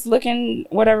 Everybody was just looking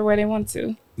whatever way they wanted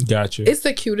to. Gotcha. It's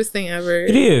the cutest thing ever.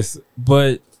 It is,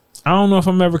 but I don't know if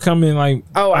I'm ever coming. Like,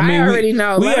 Oh, I already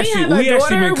know. We Let me actually, have a we actually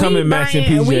daughter, been coming we matching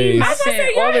buying- we PJs. I was gonna say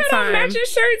y'all all the had on time. matching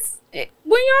shirts when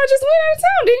y'all just went out of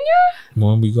town, didn't y'all?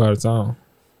 When we go out of town.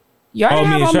 Y'all Oh, didn't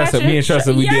me have and on Tressa, matching me and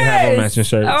Tressa, we did have on Yes. matching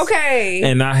shirts. Okay.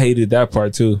 And I hated that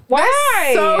part too.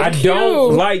 Why? so I cute.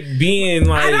 don't like being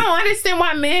like. I don't understand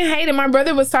why men hate it. My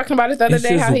brother was talking about it the other It's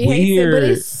day how just he hates it, but weird.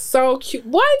 it's so cute.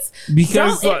 What?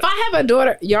 Because Don't, like, if I have a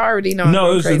daughter, y'all already know. I'm no, it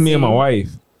going was just me and my crazy.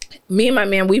 wife. Me and my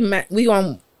man, we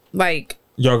gonna like.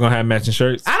 Y'all gonna have matching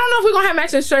shirts? I don't know if we're gonna have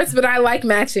matching shirts, but I like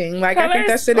matching. Like I think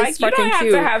that shit is like, you fucking don't have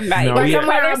cute. to have No, Like we- I'm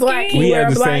wearing black, scheme. you We wear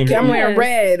have the black, same- I'm wearing Yes.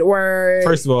 red. Or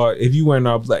First of all, if you wearing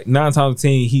all black, 9 times out of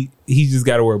 10, he just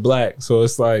got to wear black. So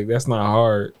it's like that's not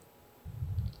hard.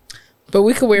 but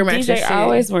we could wear matching DJ shit.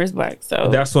 always wears black, so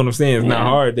That's what I'm saying. It's not Yeah.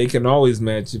 hard. They can always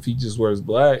match if he just wears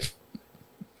black.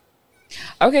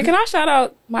 okay. Can I shout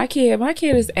out my kid? My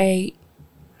kid is 8,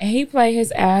 and he played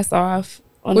his ass off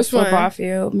on Which the football one?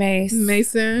 field. Mace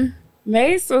Mason.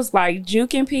 was like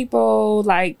juking people,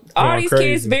 like all Going these crazy.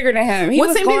 kids bigger than him. He What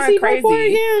was team does going he play for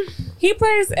crazy. again? He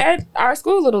plays at our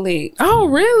school little league, Oh,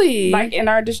 really? like in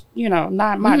our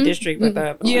not my district, but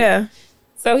the yeah.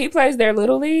 So he plays their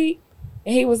little league,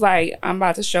 and he was like, "I'm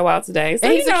about to show out today." So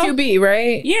And he's you a know, QB,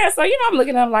 right? yeah. So I'm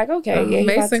looking at him like, okay, yeah, he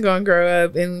about Mason gonna grow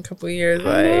up in a couple years. to-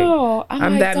 Like I know.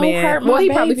 I'm like, that don't man. hurt Well, my he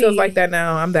probably baby. feels like that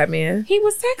now. I'm that man. He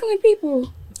was tackling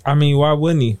people. I mean, why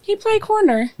wouldn't he? He played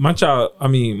corner. My child, I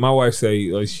mean, my wife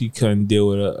say like she couldn't deal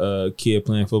with a kid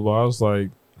playing football. I was like,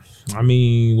 I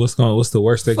mean, what's the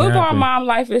worst that can Football happen? mom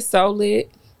life is so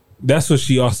lit. That's what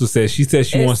she also said. She said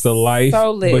she It's wants the life, so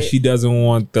lit. but she doesn't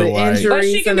want the The like. injury. But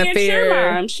she Reese can and be the a cheer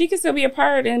fair. mom. She can still be a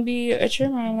part and be a cheer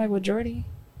mom like with Jordy.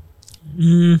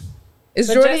 Mm, Is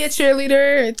But Jordy just- a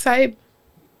cheerleader type?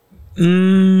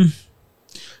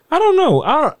 I don't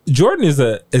know. Jordan is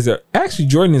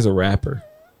a rapper.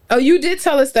 Oh, you did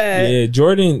tell us that. Yeah,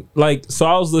 Jordan. Like, so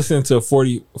I was listening to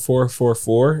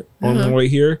 4444 on the way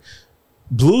here.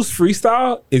 Blues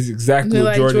freestyle is exactly You're what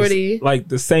like Jordan's Jordy. like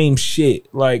the same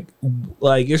shit. Like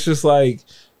it's just like,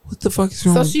 what the fuck is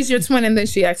wrong? So she's your twin, and then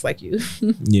she acts like you.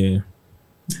 yeah,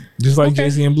 just like Okay.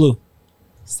 Jay-Z and Blue.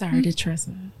 Sorry to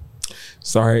Tressa.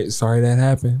 Sorry that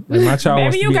happened. Like my child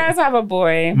wants Maybe to you be, guys have a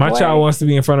boy. my Boy. child wants to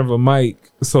be in front of a mic,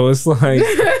 so it's like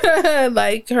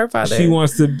like her father. she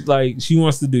wants to do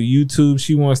YouTube.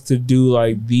 She wants to do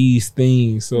like these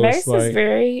things. So Mace it's like is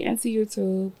very into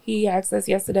YouTube. He asked us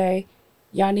yesterday,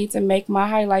 y'all need to make my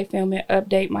highlight film and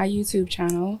update my YouTube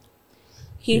channel.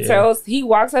 He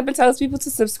walks up and tells people to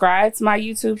subscribe to my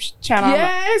YouTube channel.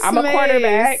 Yes, I'm a Mace.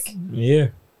 quarterback. yeah.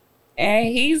 And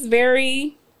he's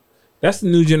very That's the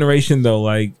new generation though.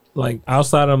 Like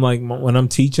outside of like when I'm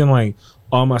teaching, like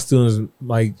all my students,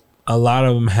 like a lot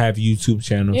of them have YouTube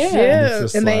channels. Yeah. And Yeah, it's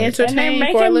just and they like- entertain And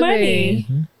they're for a making living.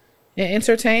 money. And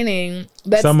entertaining.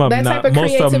 That's some of that them type not. of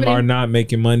Most of them creativity. are not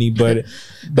making money, but But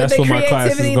that's the what my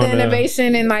class is creativity, gonna. the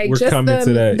innovation, and like we're just coming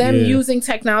to that, them yeah. using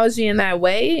technology in that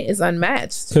way is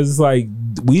unmatched. Because like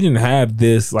we didn't have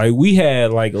this. Like we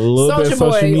had like a little bit Soldier of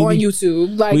social Boy media on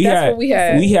YouTube, like that's what we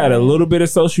had. We had a little bit of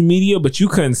social media, but you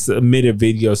couldn't submit a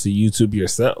video to YouTube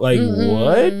yourself. Like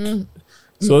what?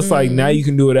 So it's like now you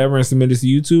can do whatever and submit it to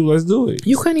YouTube. Let's do it.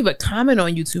 You couldn't even comment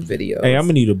on YouTube videos. Hey, I'm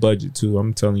gonna need a budget too.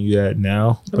 I'm telling you that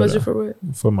now. A budget for what?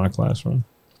 For my classroom.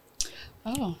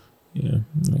 Oh. Yeah,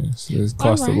 it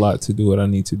costs a Alright. lot to do what I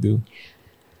need to do.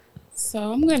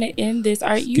 So I'm gonna end this.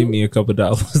 Are you Give me a couple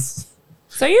dollars.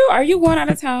 So are you going out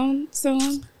of town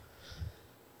soon?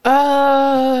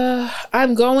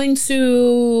 I'm going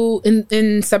to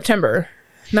in September,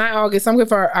 not August. I'm going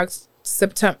for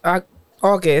September.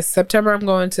 August, September. I'm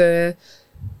going to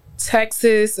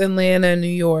Texas, Atlanta, New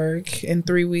York in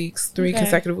 3 weeks, 3 Okay.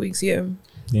 consecutive weeks. Yeah.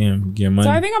 Damn, get money.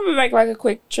 So I think I'm gonna make like a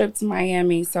quick trip to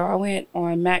Miami. So I went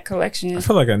on Mac Collection. I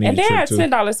feel like I need and a they trip had too.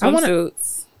 $10 I wanna-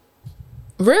 swimsuits.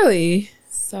 Really?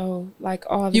 So like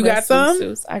all the You got best some?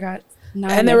 swimsuits. I got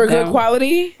 9 And they of were good them.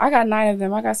 quality? I got 9 of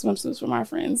them. I got swimsuits for my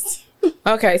friends.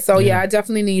 Okay, so yeah, I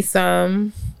definitely need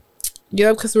some.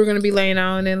 Yep, because we're going to be laying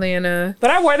out in Atlanta. But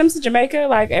I wore them to Jamaica.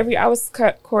 Like I was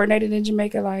coordinated in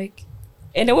Jamaica. Like,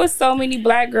 and there was so many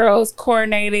black girls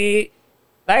coordinated.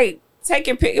 Like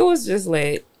taking it was just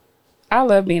lit. I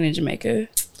love being in Jamaica.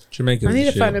 Jamaica's I need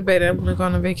to shit. find a bed. I'm going to go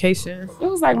on a vacation. It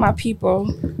was like my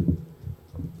people.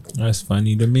 That's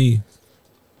funny to me.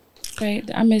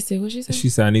 Wait, I missed it. What she said? She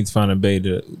said I need to find a bae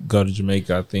to go to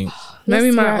Jamaica, I think.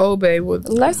 Maybe my wrap- old bae would.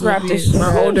 Let's wrap this shit My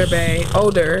up. older bae.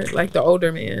 Older, like the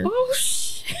older man. Oh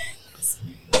shit!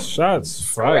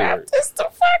 Shots Wrap fired. this the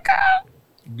fuck up.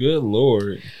 Good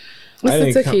Lord. I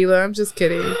It's didn't a tequila. I'm just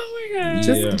kidding. Oh my god.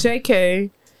 Just Yeah.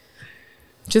 JK.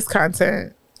 Just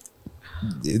content.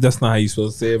 That's not how you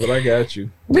supposed to say it, but I got you.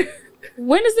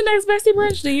 When is the next Bestie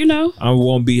Brunch? Do you know? I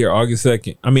won't be here August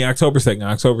 2nd. I mean, October 2nd.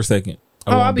 October 2nd.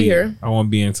 Oh, I'll be here. I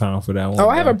won't be in town for that one. Oh,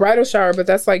 I have a bridal shower, but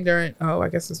that's like during. Oh, I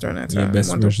guess it's during that Yeah, time. best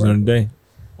Wonderful. expression of the day.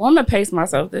 Well, I'm gonna pace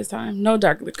myself this time. No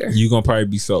dark liquor. You gonna probably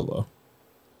be solo.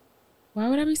 Why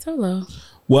would I be solo?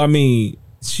 Well, I mean,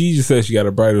 she just said she got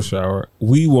a bridal shower.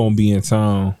 We won't be in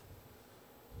town.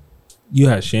 You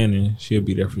had Shannon. She'll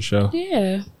be there for sure.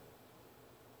 Yeah.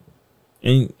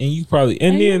 And you probably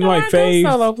and And you then know like I go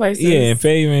Fave. solo places. Yeah, and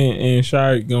Fave and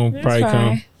Shy gonna That's probably fine.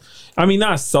 come. I mean,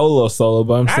 not solo,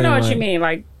 but I'm I saying know what like, you mean,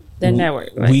 like the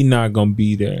network. Like, we not gonna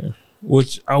be there.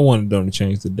 Which I wanted them to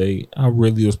change the date. I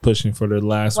really was pushing for the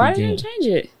last why weekend. didn't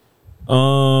you change it?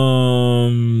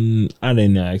 I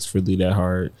didn't ask really that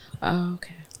hard, Oh,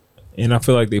 okay. and I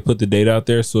feel like they put the date out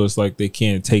there, so it's like they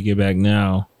can't take it back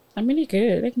now. I mean, they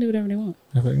could. They can do whatever they want.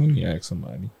 I'm like, let me ask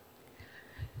somebody.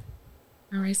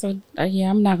 All right, so yeah,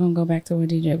 I'm not gonna go back to what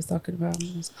DJ was talking about.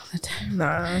 I'm just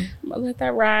Nah. gonna let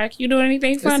that rock. You doing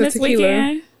anything fun a this tequila.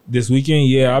 weekend? This weekend,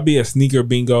 yeah, I'll be at Sneaker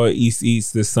Bingo at East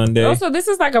Eats this Sunday. Also, this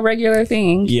is like a regular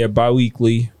thing. Yeah,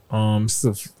 bi-weekly.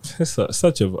 Such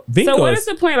a bingo. So what is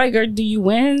the point? Like, or do you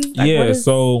win? Like, Yeah, what is-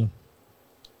 so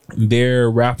they're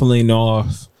raffling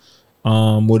off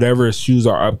whatever shoes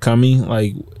are upcoming.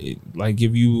 Like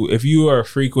if you are a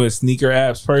frequent sneaker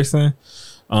apps person,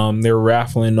 they're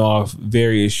raffling off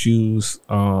various shoes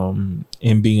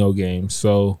in bingo games.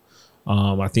 So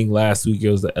I think last week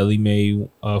it was the Ellie Mae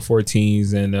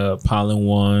 14s and Pollen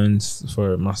ones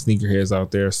for my sneakerheads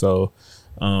out there. So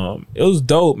it was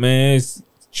dope, man. It's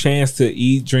chance to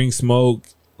eat, drink, smoke,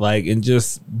 like, and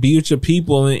just be with your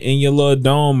people in your little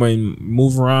dome and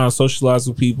move around, socialize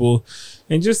with people,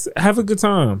 and just have a good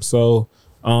time. So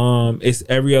it's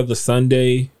every other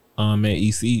Sunday at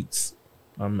East Eats.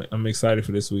 I'm excited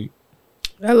for this week.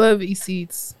 I love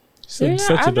E-Seats. So, yeah,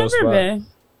 such a I've dope never spot. been.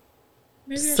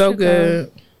 Maybe I So should go.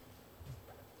 good.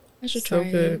 I should So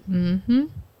try good. it. Mm-hmm.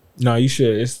 No, you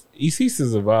should. East Eats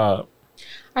is a vibe.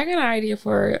 I got an idea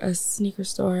for a sneaker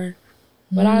store,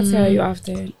 but I'll tell you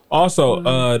often. Also,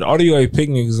 the Audio A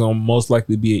Picnic is gonna most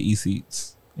likely be at East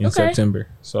Eats in Okay. September.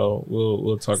 So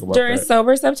we'll talk about During that.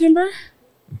 sober September.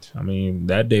 I mean,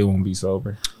 that day won't be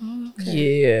sober.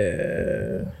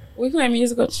 Yeah. We play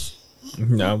musical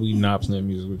No, we not playing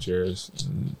musical chairs.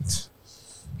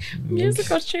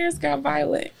 musical chairs got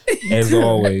violent. As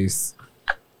always.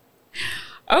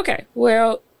 Okay,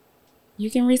 well, you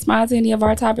can respond to any of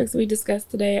our topics we discussed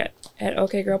today at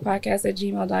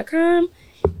okgirlpodcast@gmail.com.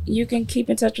 You can keep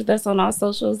in touch with us on our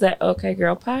socials at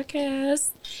okgirlpodcast,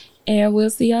 and we'll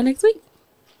see y'all next week.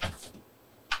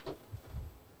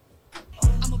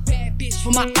 I'm a bad bitch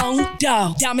for my own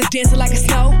dog. Diamonds dancing like a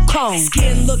snow cone.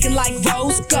 Skin looking like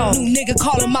rose gold. New nigga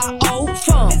calling my old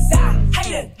phone.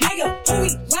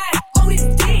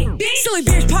 Silly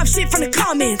bitch pop shit from the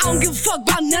comments. I don't give a fuck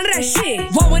about none of that shit.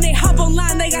 Why when they hop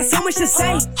online, they got so much to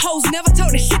say. Hoes never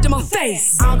told the shit to my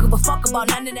face. I don't give a fuck about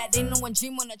none of that. They know one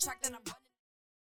dream on the track that I'm